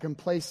led to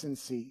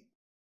complacency,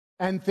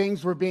 and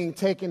things were being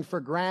taken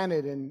for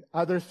granted and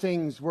other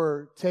things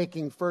were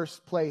taking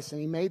first place. And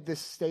he made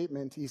this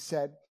statement. He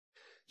said,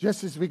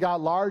 just as we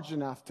got large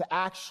enough to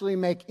actually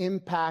make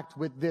impact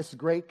with this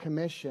great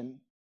commission,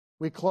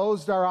 we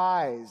closed our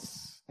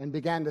eyes and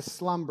began to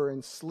slumber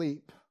and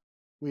sleep.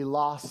 We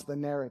lost the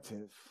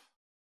narrative.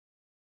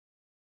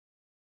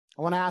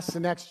 I want to ask the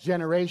next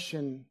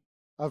generation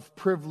of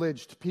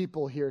privileged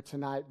people here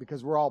tonight,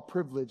 because we're all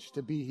privileged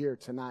to be here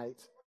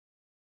tonight.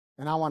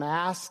 And I want to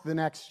ask the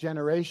next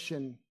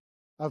generation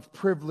of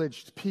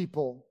privileged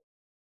people.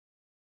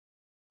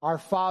 Our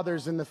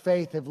fathers in the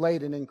faith have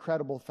laid an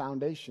incredible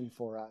foundation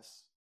for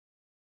us.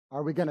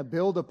 Are we going to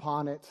build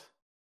upon it,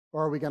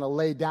 or are we going to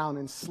lay down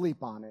and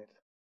sleep on it?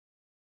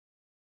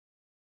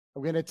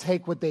 Are we going to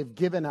take what they've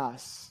given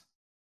us,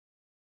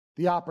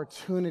 the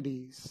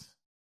opportunities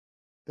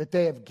that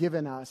they have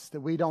given us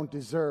that we don't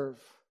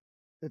deserve,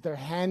 that they're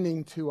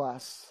handing to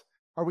us?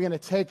 Are we going to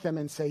take them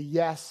and say,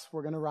 yes,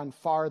 we're going to run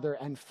farther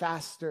and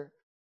faster.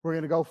 We're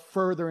going to go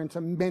further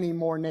into many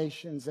more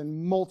nations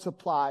and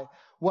multiply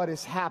what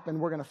has happened.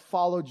 We're going to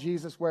follow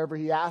Jesus wherever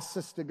he asks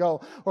us to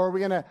go. Or are we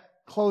going to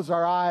close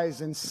our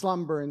eyes and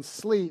slumber and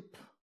sleep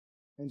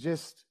and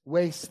just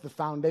waste the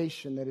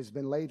foundation that has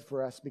been laid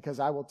for us? Because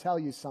I will tell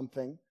you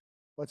something.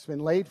 What's been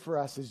laid for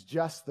us is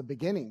just the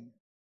beginning.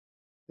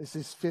 This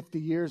is 50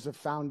 years of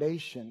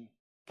foundation.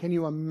 Can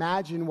you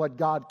imagine what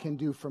God can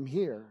do from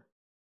here?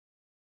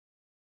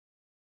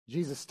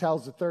 Jesus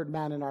tells the third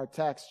man in our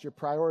text, your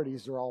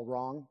priorities are all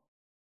wrong.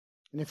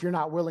 And if you're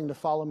not willing to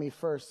follow me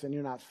first, then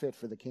you're not fit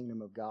for the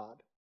kingdom of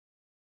God.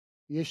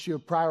 The issue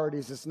of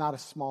priorities is not a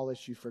small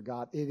issue for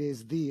God. It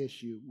is the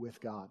issue with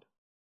God.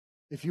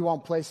 If you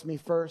won't place me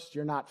first,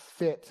 you're not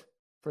fit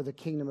for the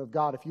kingdom of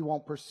God. If you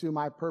won't pursue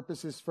my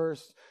purposes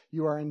first,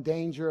 you are in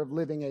danger of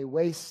living a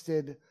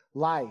wasted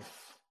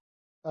life,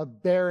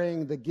 of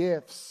bearing the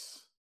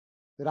gifts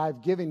that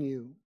I've given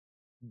you,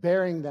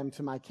 bearing them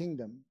to my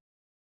kingdom.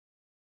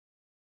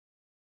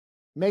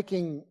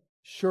 Making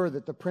sure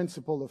that the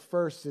principle of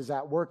first is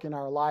at work in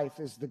our life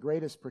is the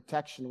greatest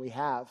protection we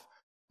have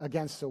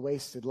against a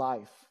wasted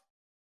life.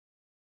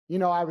 You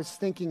know, I was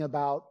thinking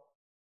about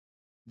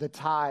the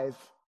tithe,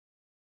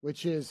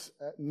 which is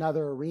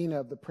another arena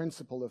of the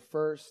principle of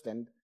first.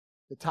 And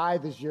the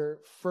tithe is your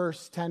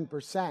first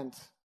 10%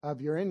 of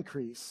your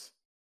increase.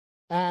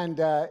 And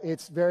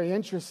it's very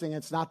interesting.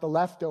 It's not the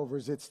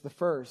leftovers, it's the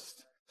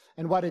first.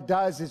 And what it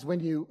does is when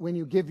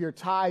you give your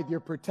tithe,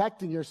 you're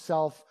protecting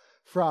yourself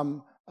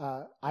from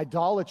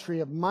idolatry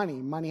of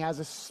money. Money has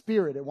a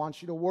spirit. It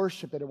wants you to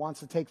worship it. It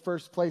wants to take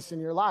first place in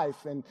your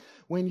life. And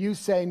when you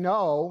say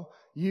no,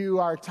 you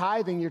are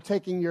tithing. You're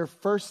taking your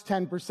first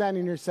 10%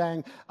 and you're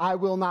saying, I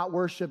will not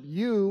worship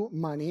you,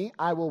 money.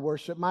 I will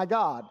worship my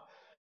God.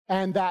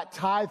 And that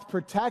tithe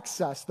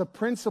protects us. The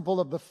principle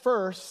of the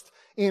first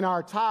in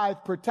our tithe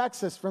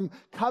protects us from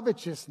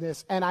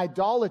covetousness and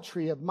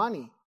idolatry of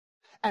money.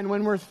 And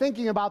when we're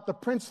thinking about the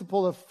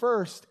principle of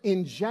first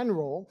in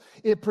general,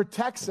 it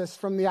protects us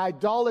from the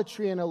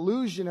idolatry and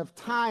illusion of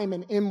time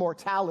and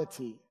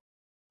immortality,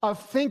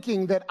 of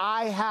thinking that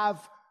I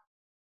have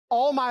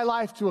all my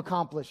life to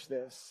accomplish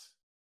this.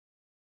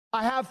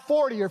 I have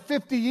 40 or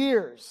 50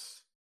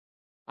 years.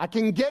 I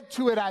can get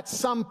to it at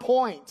some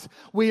point.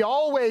 We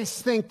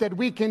always think that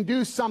we can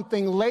do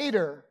something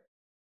later,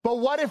 but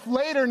what if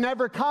later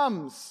never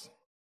comes?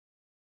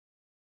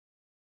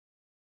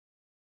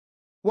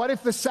 What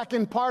if the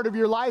second part of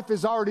your life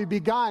has already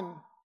begun?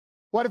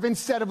 What if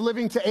instead of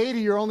living to 80,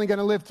 you're only going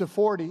to live to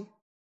 40?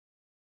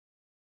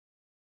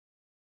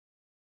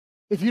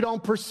 If you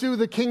don't pursue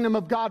the kingdom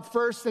of God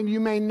first, then you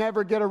may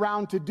never get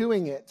around to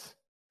doing it.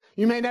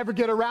 You may never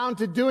get around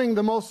to doing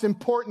the most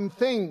important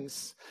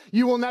things.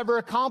 You will never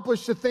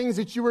accomplish the things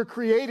that you were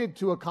created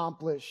to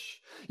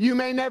accomplish. You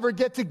may never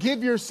get to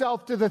give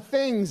yourself to the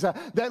things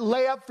that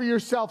lay up for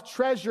yourself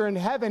treasure in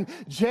heaven.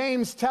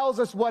 James tells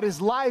us, what is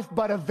life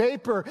but a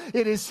vapor?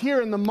 It is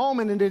here in the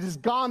moment and it is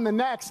gone the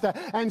next.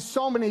 And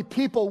so many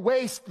people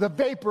waste the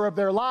vapor of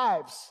their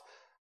lives.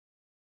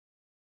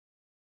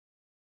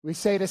 We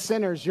say to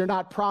sinners, you're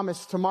not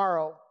promised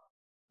tomorrow,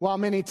 while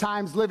many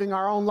times living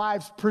our own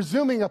lives,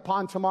 presuming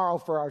upon tomorrow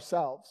for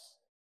ourselves.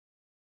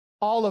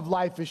 All of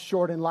life is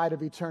short in light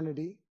of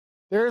eternity.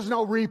 There is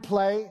no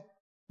replay.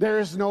 There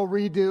is no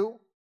redo.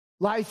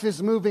 Life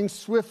is moving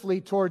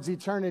swiftly towards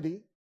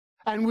eternity.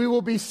 And we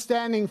will be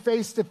standing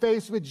face to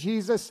face with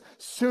Jesus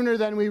sooner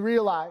than we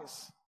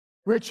realize.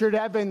 Richard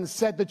Evans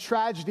said the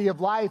tragedy of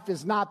life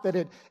is not that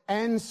it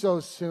ends so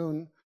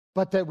soon,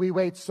 but that we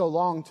wait so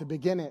long to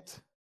begin it.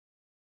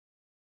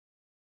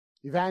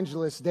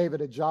 Evangelist David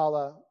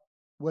Ajala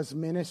was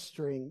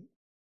ministering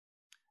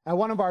at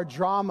one of our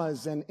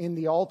dramas and in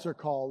the altar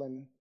call.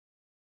 And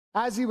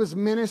as he was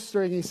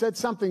ministering, he said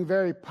something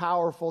very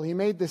powerful. He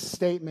made this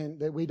statement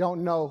that we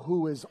don't know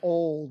who is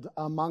old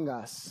among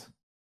us.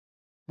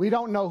 We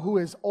don't know who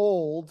is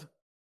old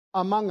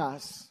among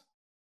us.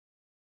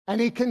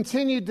 And he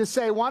continued to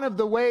say one of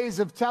the ways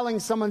of telling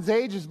someone's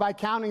age is by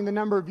counting the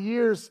number of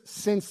years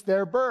since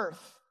their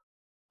birth.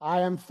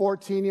 I am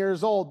 14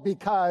 years old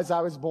because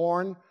I was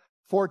born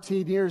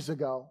 14 years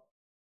ago.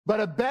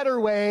 But a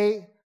better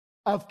way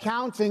of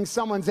counting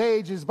someone's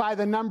age is by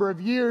the number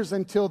of years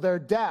until their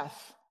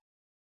death.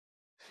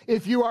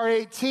 If you are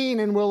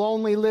 18 and will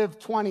only live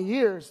 20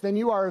 years, then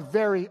you are a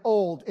very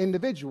old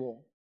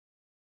individual.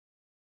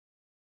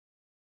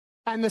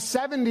 And the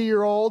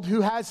 70-year-old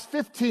who has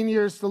 15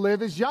 years to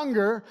live is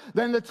younger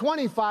than the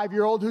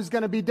 25-year-old who's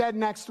going to be dead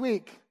next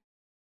week.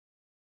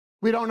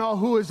 We don't know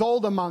who is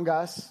old among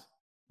us,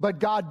 but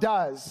God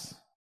does.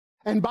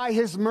 And by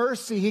His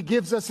mercy, He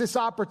gives us this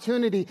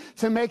opportunity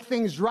to make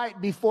things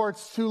right before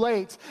it's too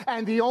late.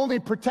 And the only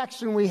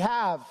protection we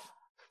have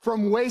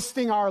from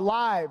wasting our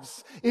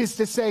lives is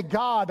to say,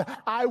 God,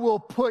 I will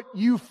put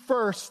you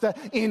first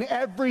in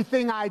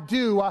everything I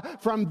do.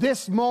 From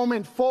this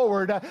moment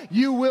forward,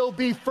 you will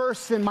be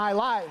first in my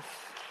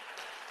life.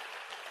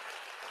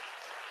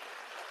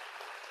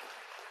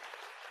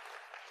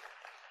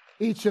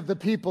 Each of the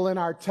people in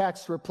our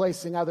text were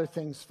placing other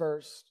things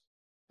first.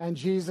 And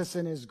Jesus,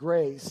 in His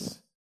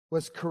grace,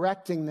 was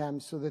correcting them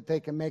so that they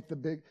can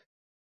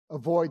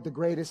avoid the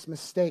greatest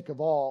mistake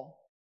of all,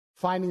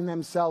 finding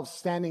themselves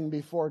standing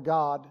before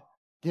God,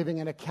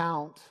 giving an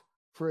account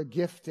for a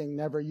gifting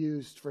never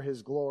used for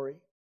His glory.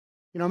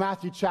 You know,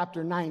 Matthew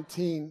chapter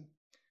 19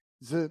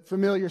 is a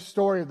familiar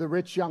story of the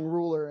rich young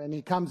ruler, and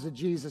he comes to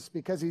Jesus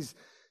because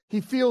he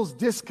feels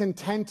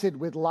discontented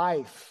with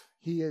life.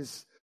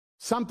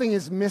 Something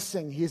is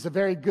missing. He is a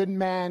very good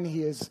man.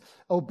 He is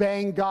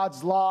obeying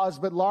God's laws,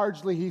 but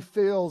largely he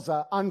feels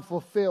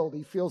unfulfilled.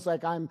 He feels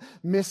like I'm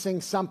missing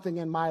something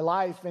in my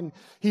life. And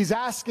he's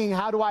asking,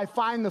 how do I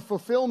find the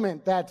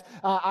fulfillment that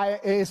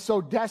is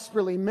so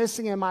desperately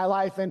missing in my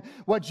life? And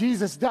what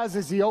Jesus does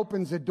is He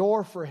opens a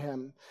door for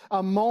him,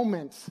 a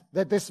moment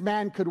that this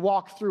man could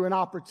walk through, an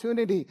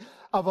opportunity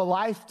of a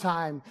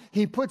lifetime.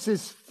 He puts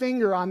His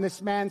finger on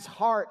this man's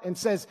heart and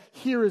says,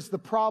 here is the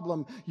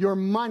problem. Your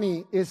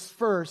money is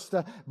first,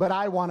 but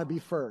I want to be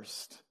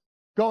first.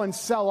 Go and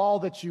sell all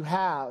that you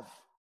have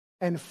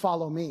and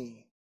follow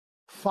me.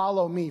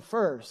 Follow me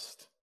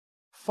first.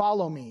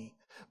 Follow me.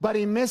 But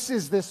he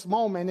misses this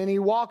moment and he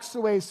walks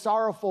away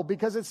sorrowful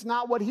because it's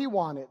not what he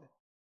wanted.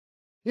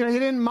 You know, he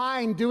didn't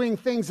mind doing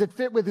things that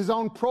fit with his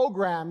own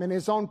program and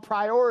his own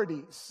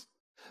priorities.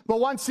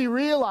 But once he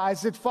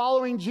realized that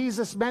following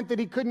Jesus meant that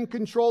he couldn't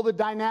control the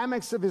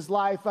dynamics of his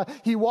life,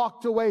 he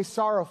walked away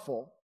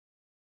sorrowful.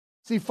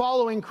 See,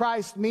 following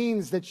Christ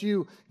means that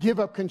you give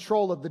up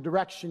control of the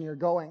direction you're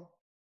going.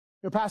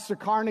 You know, Pastor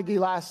Carnegie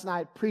last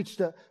night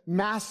preached a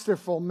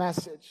masterful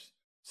message,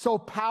 so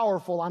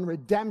powerful on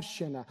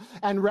redemption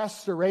and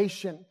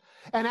restoration.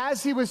 And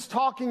as he was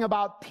talking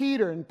about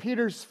Peter and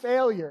Peter's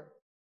failure,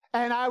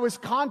 and I was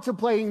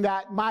contemplating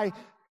that, my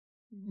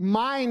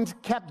mind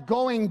kept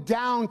going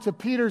down to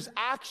Peter's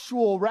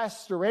actual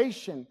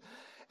restoration.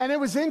 And it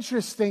was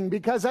interesting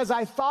because as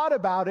I thought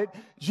about it,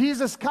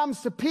 Jesus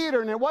comes to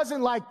Peter, and it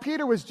wasn't like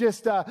Peter was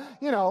just,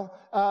 he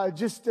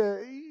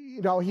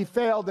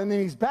failed and then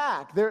he's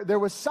back. There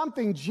was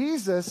something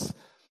Jesus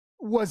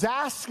was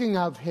asking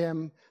of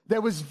him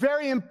that was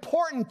very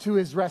important to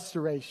his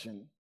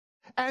restoration.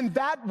 And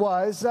that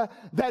was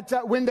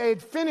that when they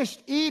had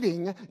finished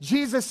eating,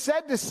 Jesus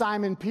said to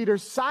Simon Peter,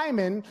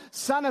 Simon,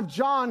 son of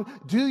John,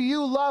 do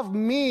you love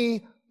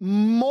me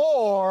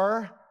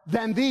more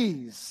than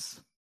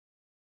these?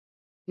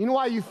 You know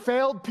why you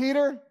failed,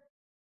 Peter?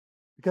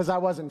 Because I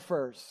wasn't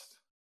first.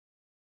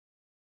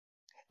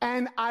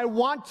 And I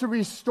want to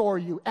restore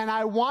you, and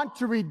I want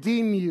to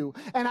redeem you,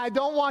 and I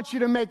don't want you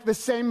to make the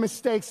same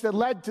mistakes that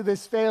led to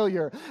this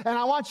failure. And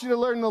I want you to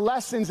learn the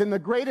lessons, and the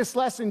greatest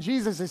lesson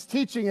Jesus is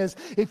teaching is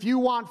if you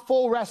want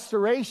full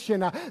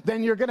restoration,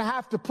 then you're going to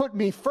have to put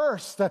me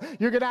first.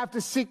 You're going to have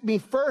to seek me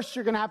first.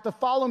 You're going to have to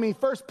follow me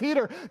first.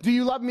 Peter, do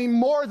you love me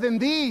more than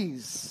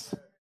these?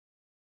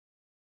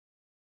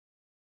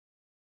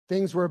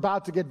 Things were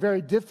about to get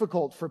very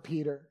difficult for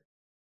Peter.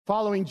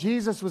 Following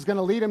Jesus was going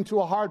to lead him to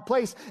a hard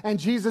place. And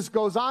Jesus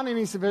goes on and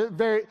he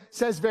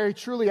says very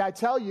truly, I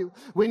tell you,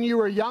 when you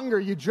were younger,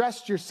 you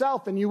dressed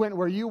yourself and you went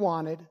where you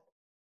wanted.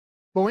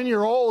 But when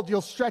you're old,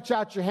 you'll stretch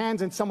out your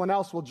hands and someone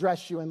else will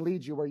dress you and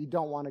lead you where you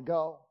don't want to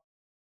go.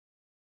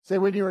 Say,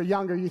 when you were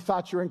younger, you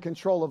thought you were in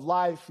control of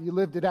life. You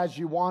lived it as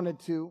you wanted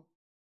to.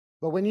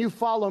 But when you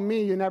follow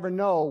me, you never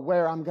know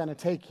where I'm going to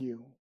take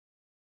you.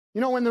 You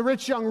know, when the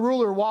rich young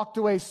ruler walked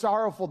away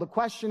sorrowful, the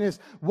question is,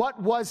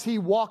 what was he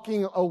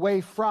walking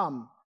away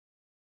from?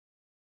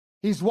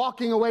 He's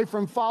walking away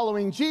from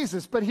following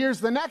Jesus. But here's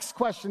the next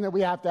question that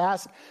we have to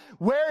ask.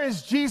 Where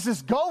is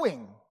Jesus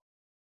going?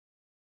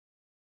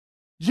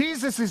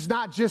 Jesus is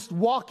not just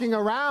walking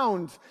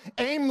around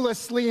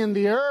aimlessly in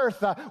the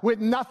earth with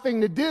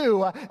nothing to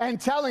do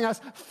and telling us,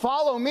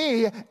 follow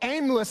me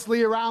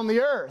aimlessly around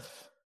the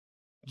earth.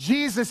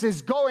 Jesus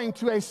is going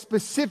to a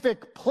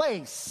specific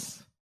place.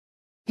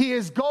 He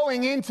is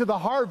going into the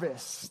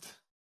harvest.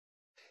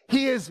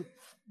 He is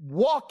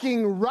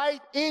walking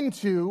right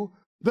into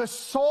the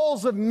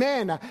souls of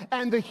men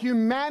and the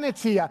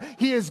humanity.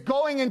 He is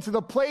going into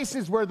the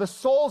places where the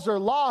souls are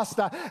lost.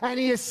 And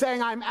he is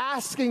saying, I'm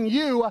asking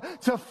you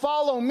to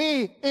follow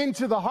me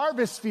into the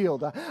harvest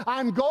field.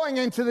 I'm going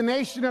into the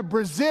nation of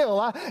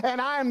Brazil,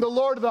 and I am the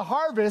Lord of the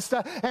harvest,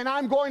 and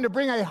I'm going to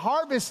bring a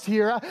harvest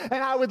here,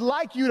 and I would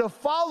like you to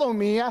follow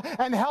me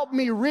and help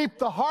me reap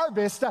the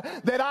harvest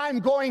that I'm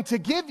going to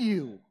give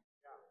you.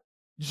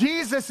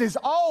 Jesus is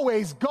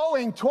always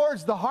going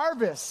towards the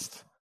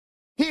harvest.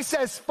 He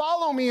says,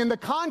 follow me in the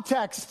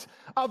context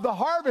of the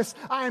harvest.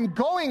 I am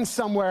going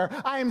somewhere.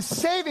 I am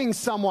saving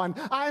someone.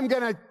 I am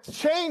going to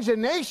change a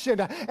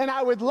nation. And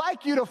I would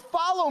like you to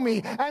follow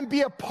me and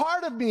be a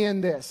part of me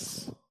in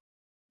this.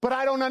 But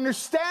I don't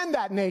understand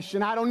that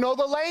nation. I don't know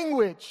the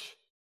language.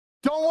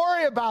 Don't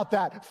worry about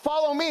that.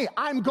 Follow me.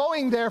 I'm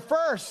going there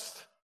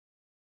first.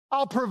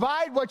 I'll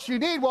provide what you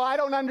need. Well, I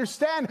don't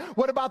understand.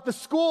 What about the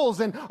schools?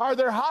 And are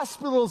there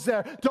hospitals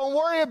there? Don't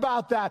worry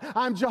about that.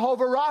 I'm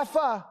Jehovah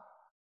Rapha.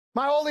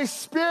 My Holy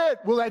Spirit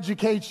will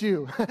educate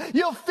you.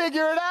 You'll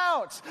figure it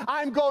out.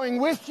 I'm going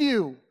with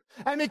you.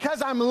 And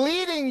because I'm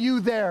leading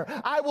you there,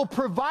 I will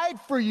provide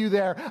for you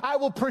there. I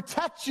will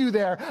protect you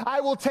there.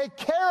 I will take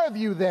care of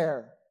you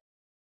there.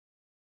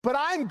 But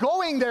I'm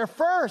going there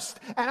first,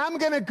 and I'm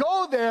going to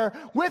go there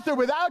with or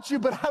without you,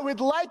 but I would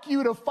like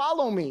you to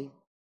follow me.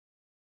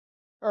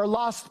 There are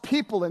lost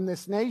people in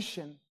this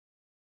nation,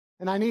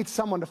 and I need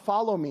someone to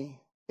follow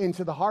me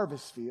into the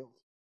harvest field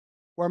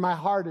where my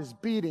heart is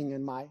beating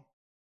and my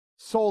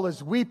soul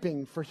is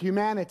weeping for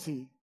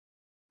humanity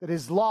that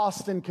is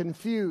lost and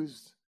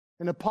confused,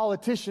 and the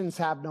politicians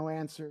have no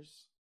answers.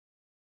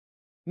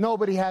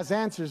 Nobody has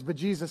answers but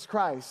Jesus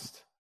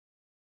Christ.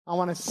 I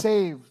want to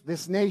save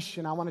this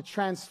nation. I want to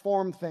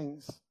transform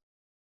things.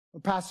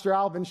 Pastor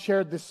Alvin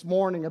shared this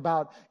morning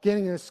about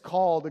getting this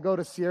call to go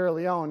to Sierra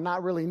Leone,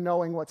 not really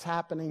knowing what's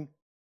happening.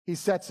 He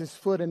sets his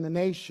foot in the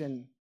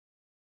nation,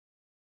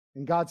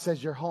 and God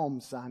says, you're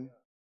home, son.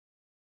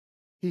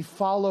 He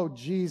followed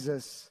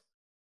Jesus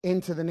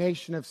into the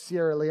nation of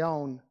Sierra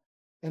Leone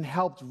and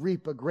helped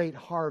reap a great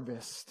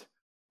harvest.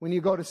 When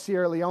you go to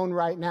Sierra Leone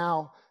right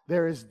now,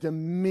 there is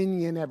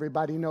dominion.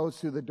 Everybody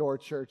knows who the Door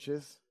Church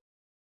is.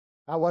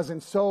 That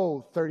wasn't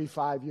so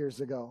 35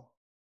 years ago.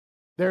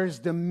 There is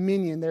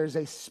dominion. There's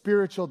a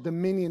spiritual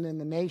dominion in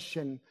the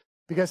nation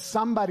because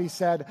somebody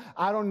said,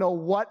 I don't know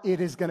what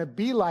it is going to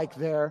be like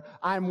there.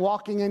 I'm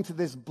walking into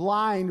this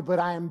blind, but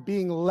I am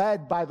being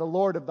led by the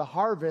Lord of the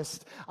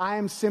harvest. I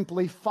am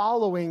simply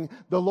following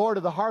the Lord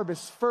of the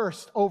harvest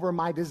first over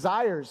my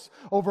desires,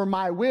 over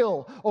my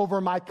will, over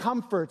my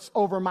comforts,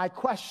 over my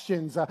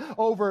questions,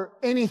 over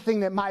anything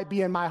that might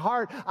be in my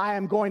heart. I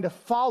am going to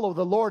follow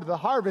the Lord of the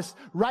harvest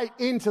right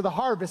into the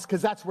harvest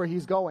because that's where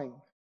he's going.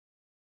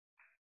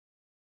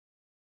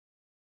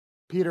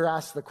 Peter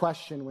asks the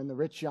question when the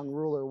rich young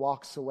ruler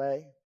walks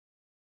away.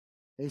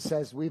 He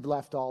says, we've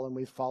left all and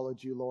we've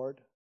followed you,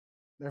 Lord.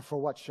 Therefore,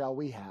 what shall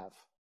we have?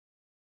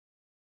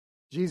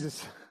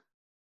 Jesus,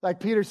 like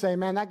Peter saying,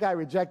 man, that guy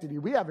rejected you.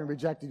 We haven't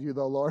rejected you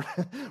though, Lord.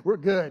 We're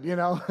good,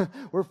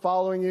 We're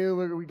following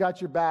you. We got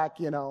your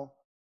back,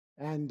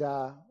 And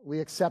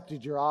we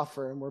accepted your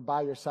offer and we're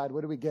by your side.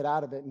 What do we get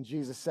out of it? And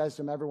Jesus says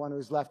to him, everyone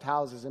who's left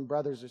houses and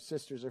brothers or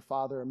sisters or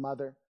father or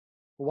mother,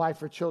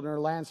 wife or children or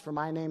lands for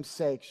my name's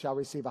sake shall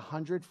receive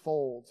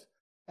 100-fold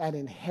and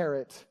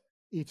inherit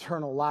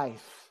eternal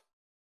life.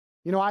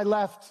 I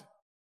left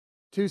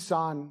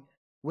Tucson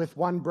with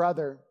one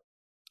brother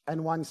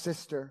and one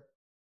sister,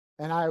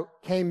 and I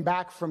came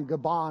back from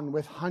Gabon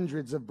with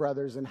hundreds of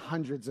brothers and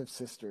hundreds of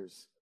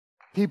sisters,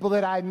 people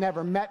that I'd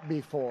never met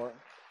before,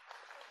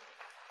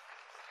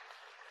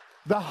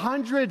 The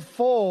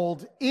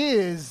 100-fold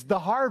is the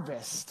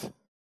harvest.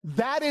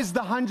 That is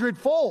the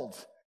 100-fold.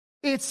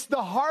 It's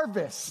the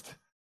harvest.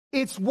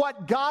 It's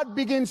what God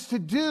begins to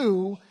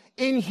do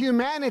in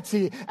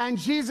humanity. And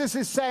Jesus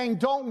is saying,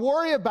 don't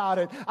worry about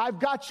it. I've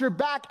got your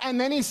back. And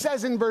then he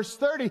says in verse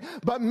 30,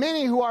 but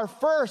many who are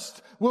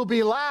first will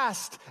be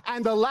last,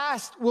 and the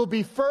last will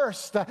be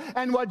first.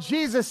 And what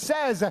Jesus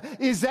says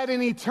is that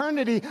in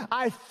eternity,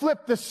 I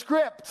flip the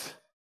script.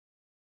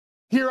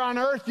 Here on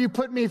earth, you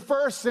put me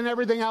first and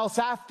everything else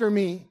after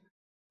me.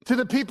 To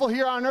the people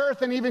here on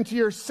earth and even to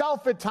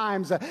yourself at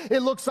times,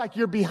 it looks like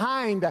you're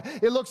behind.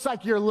 It looks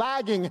like you're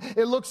lagging.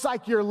 It looks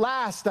like you're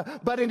last.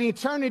 But in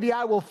eternity,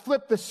 I will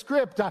flip the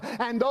script,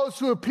 and those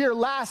who appear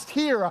last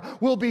here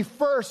will be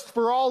first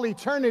for all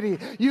eternity.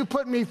 You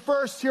put me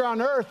first here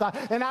on earth,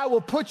 and I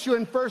will put you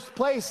in first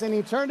place in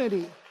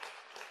eternity.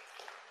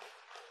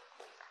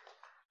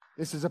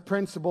 This is a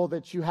principle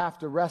that you have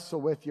to wrestle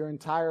with your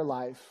entire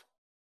life.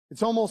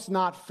 It's almost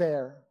not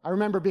fair. I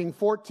remember being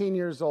 14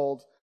 years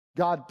old,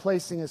 God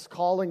placing his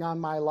calling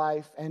on my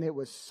life, and it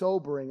was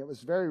sobering. It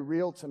was very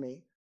real to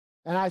me.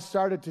 And I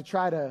started to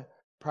try to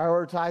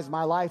prioritize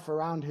my life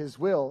around his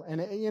will.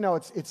 And,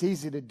 it's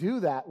easy to do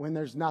that when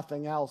there's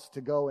nothing else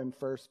to go in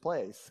first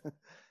place.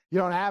 You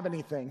don't have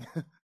anything.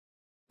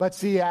 But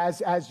see,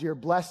 as you're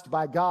blessed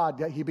by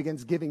God, he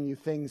begins giving you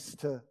things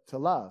to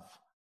love.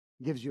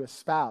 He gives you a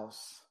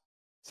spouse.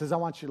 He says, I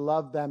want you to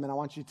love them, and I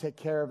want you to take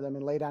care of them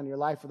and lay down your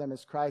life for them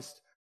as Christ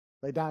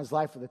laid down his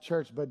life for the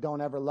church, but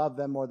don't ever love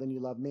them more than you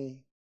love me.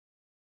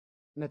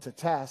 And it's a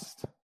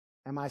test.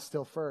 Am I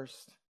still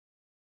first?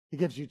 He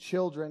gives you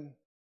children.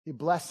 He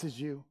blesses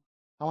you.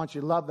 I want you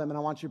to love them, and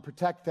I want you to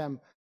protect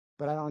them,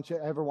 but I don't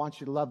ever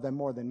want you to love them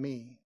more than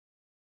me.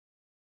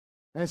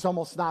 And it's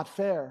almost not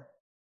fair.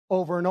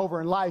 Over and over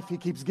in life, he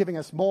keeps giving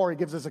us more. He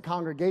gives us a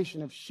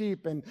congregation of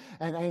sheep and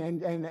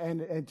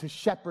to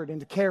shepherd and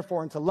to care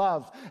for and to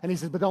love. And he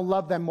says, but don't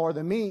love them more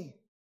than me.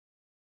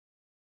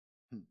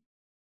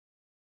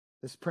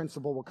 This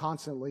principle will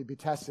constantly be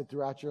tested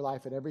throughout your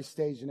life at every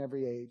stage and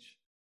every age.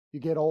 You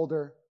get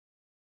older,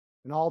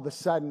 and all of a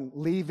sudden,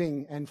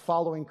 leaving and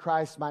following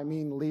Christ might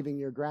mean leaving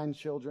your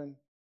grandchildren.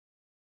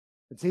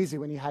 It's easy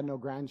when you had no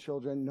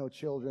grandchildren, no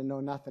children, no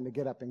nothing to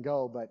get up and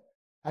go, but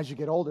as you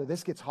get older,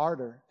 this gets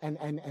harder, and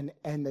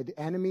the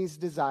enemy's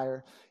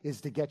desire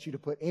is to get you to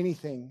put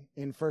anything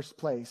in first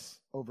place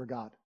over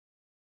God.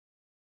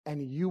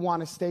 And you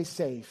want to stay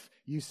safe.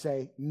 You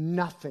say,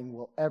 nothing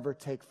will ever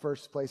take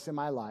first place in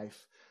my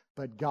life,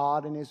 but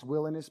God and his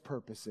will and his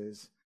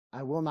purposes.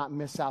 I will not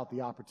miss out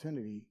the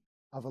opportunity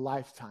of a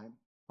lifetime.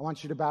 I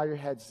want you to bow your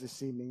heads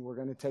this evening. We're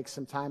going to take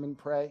some time and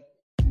pray.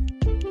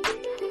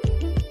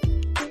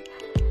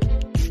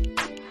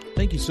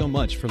 Thank you so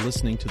much for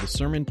listening to the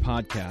sermon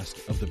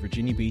podcast of the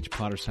Virginia Beach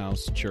Potter's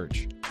House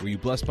Church. Were you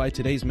blessed by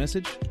today's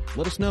message?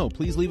 Let us know.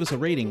 Please leave us a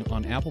rating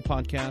on Apple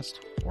Podcast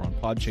or on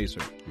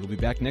Podchaser. We'll be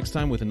back next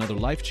time with another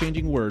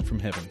life-changing word from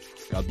heaven.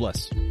 God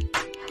bless.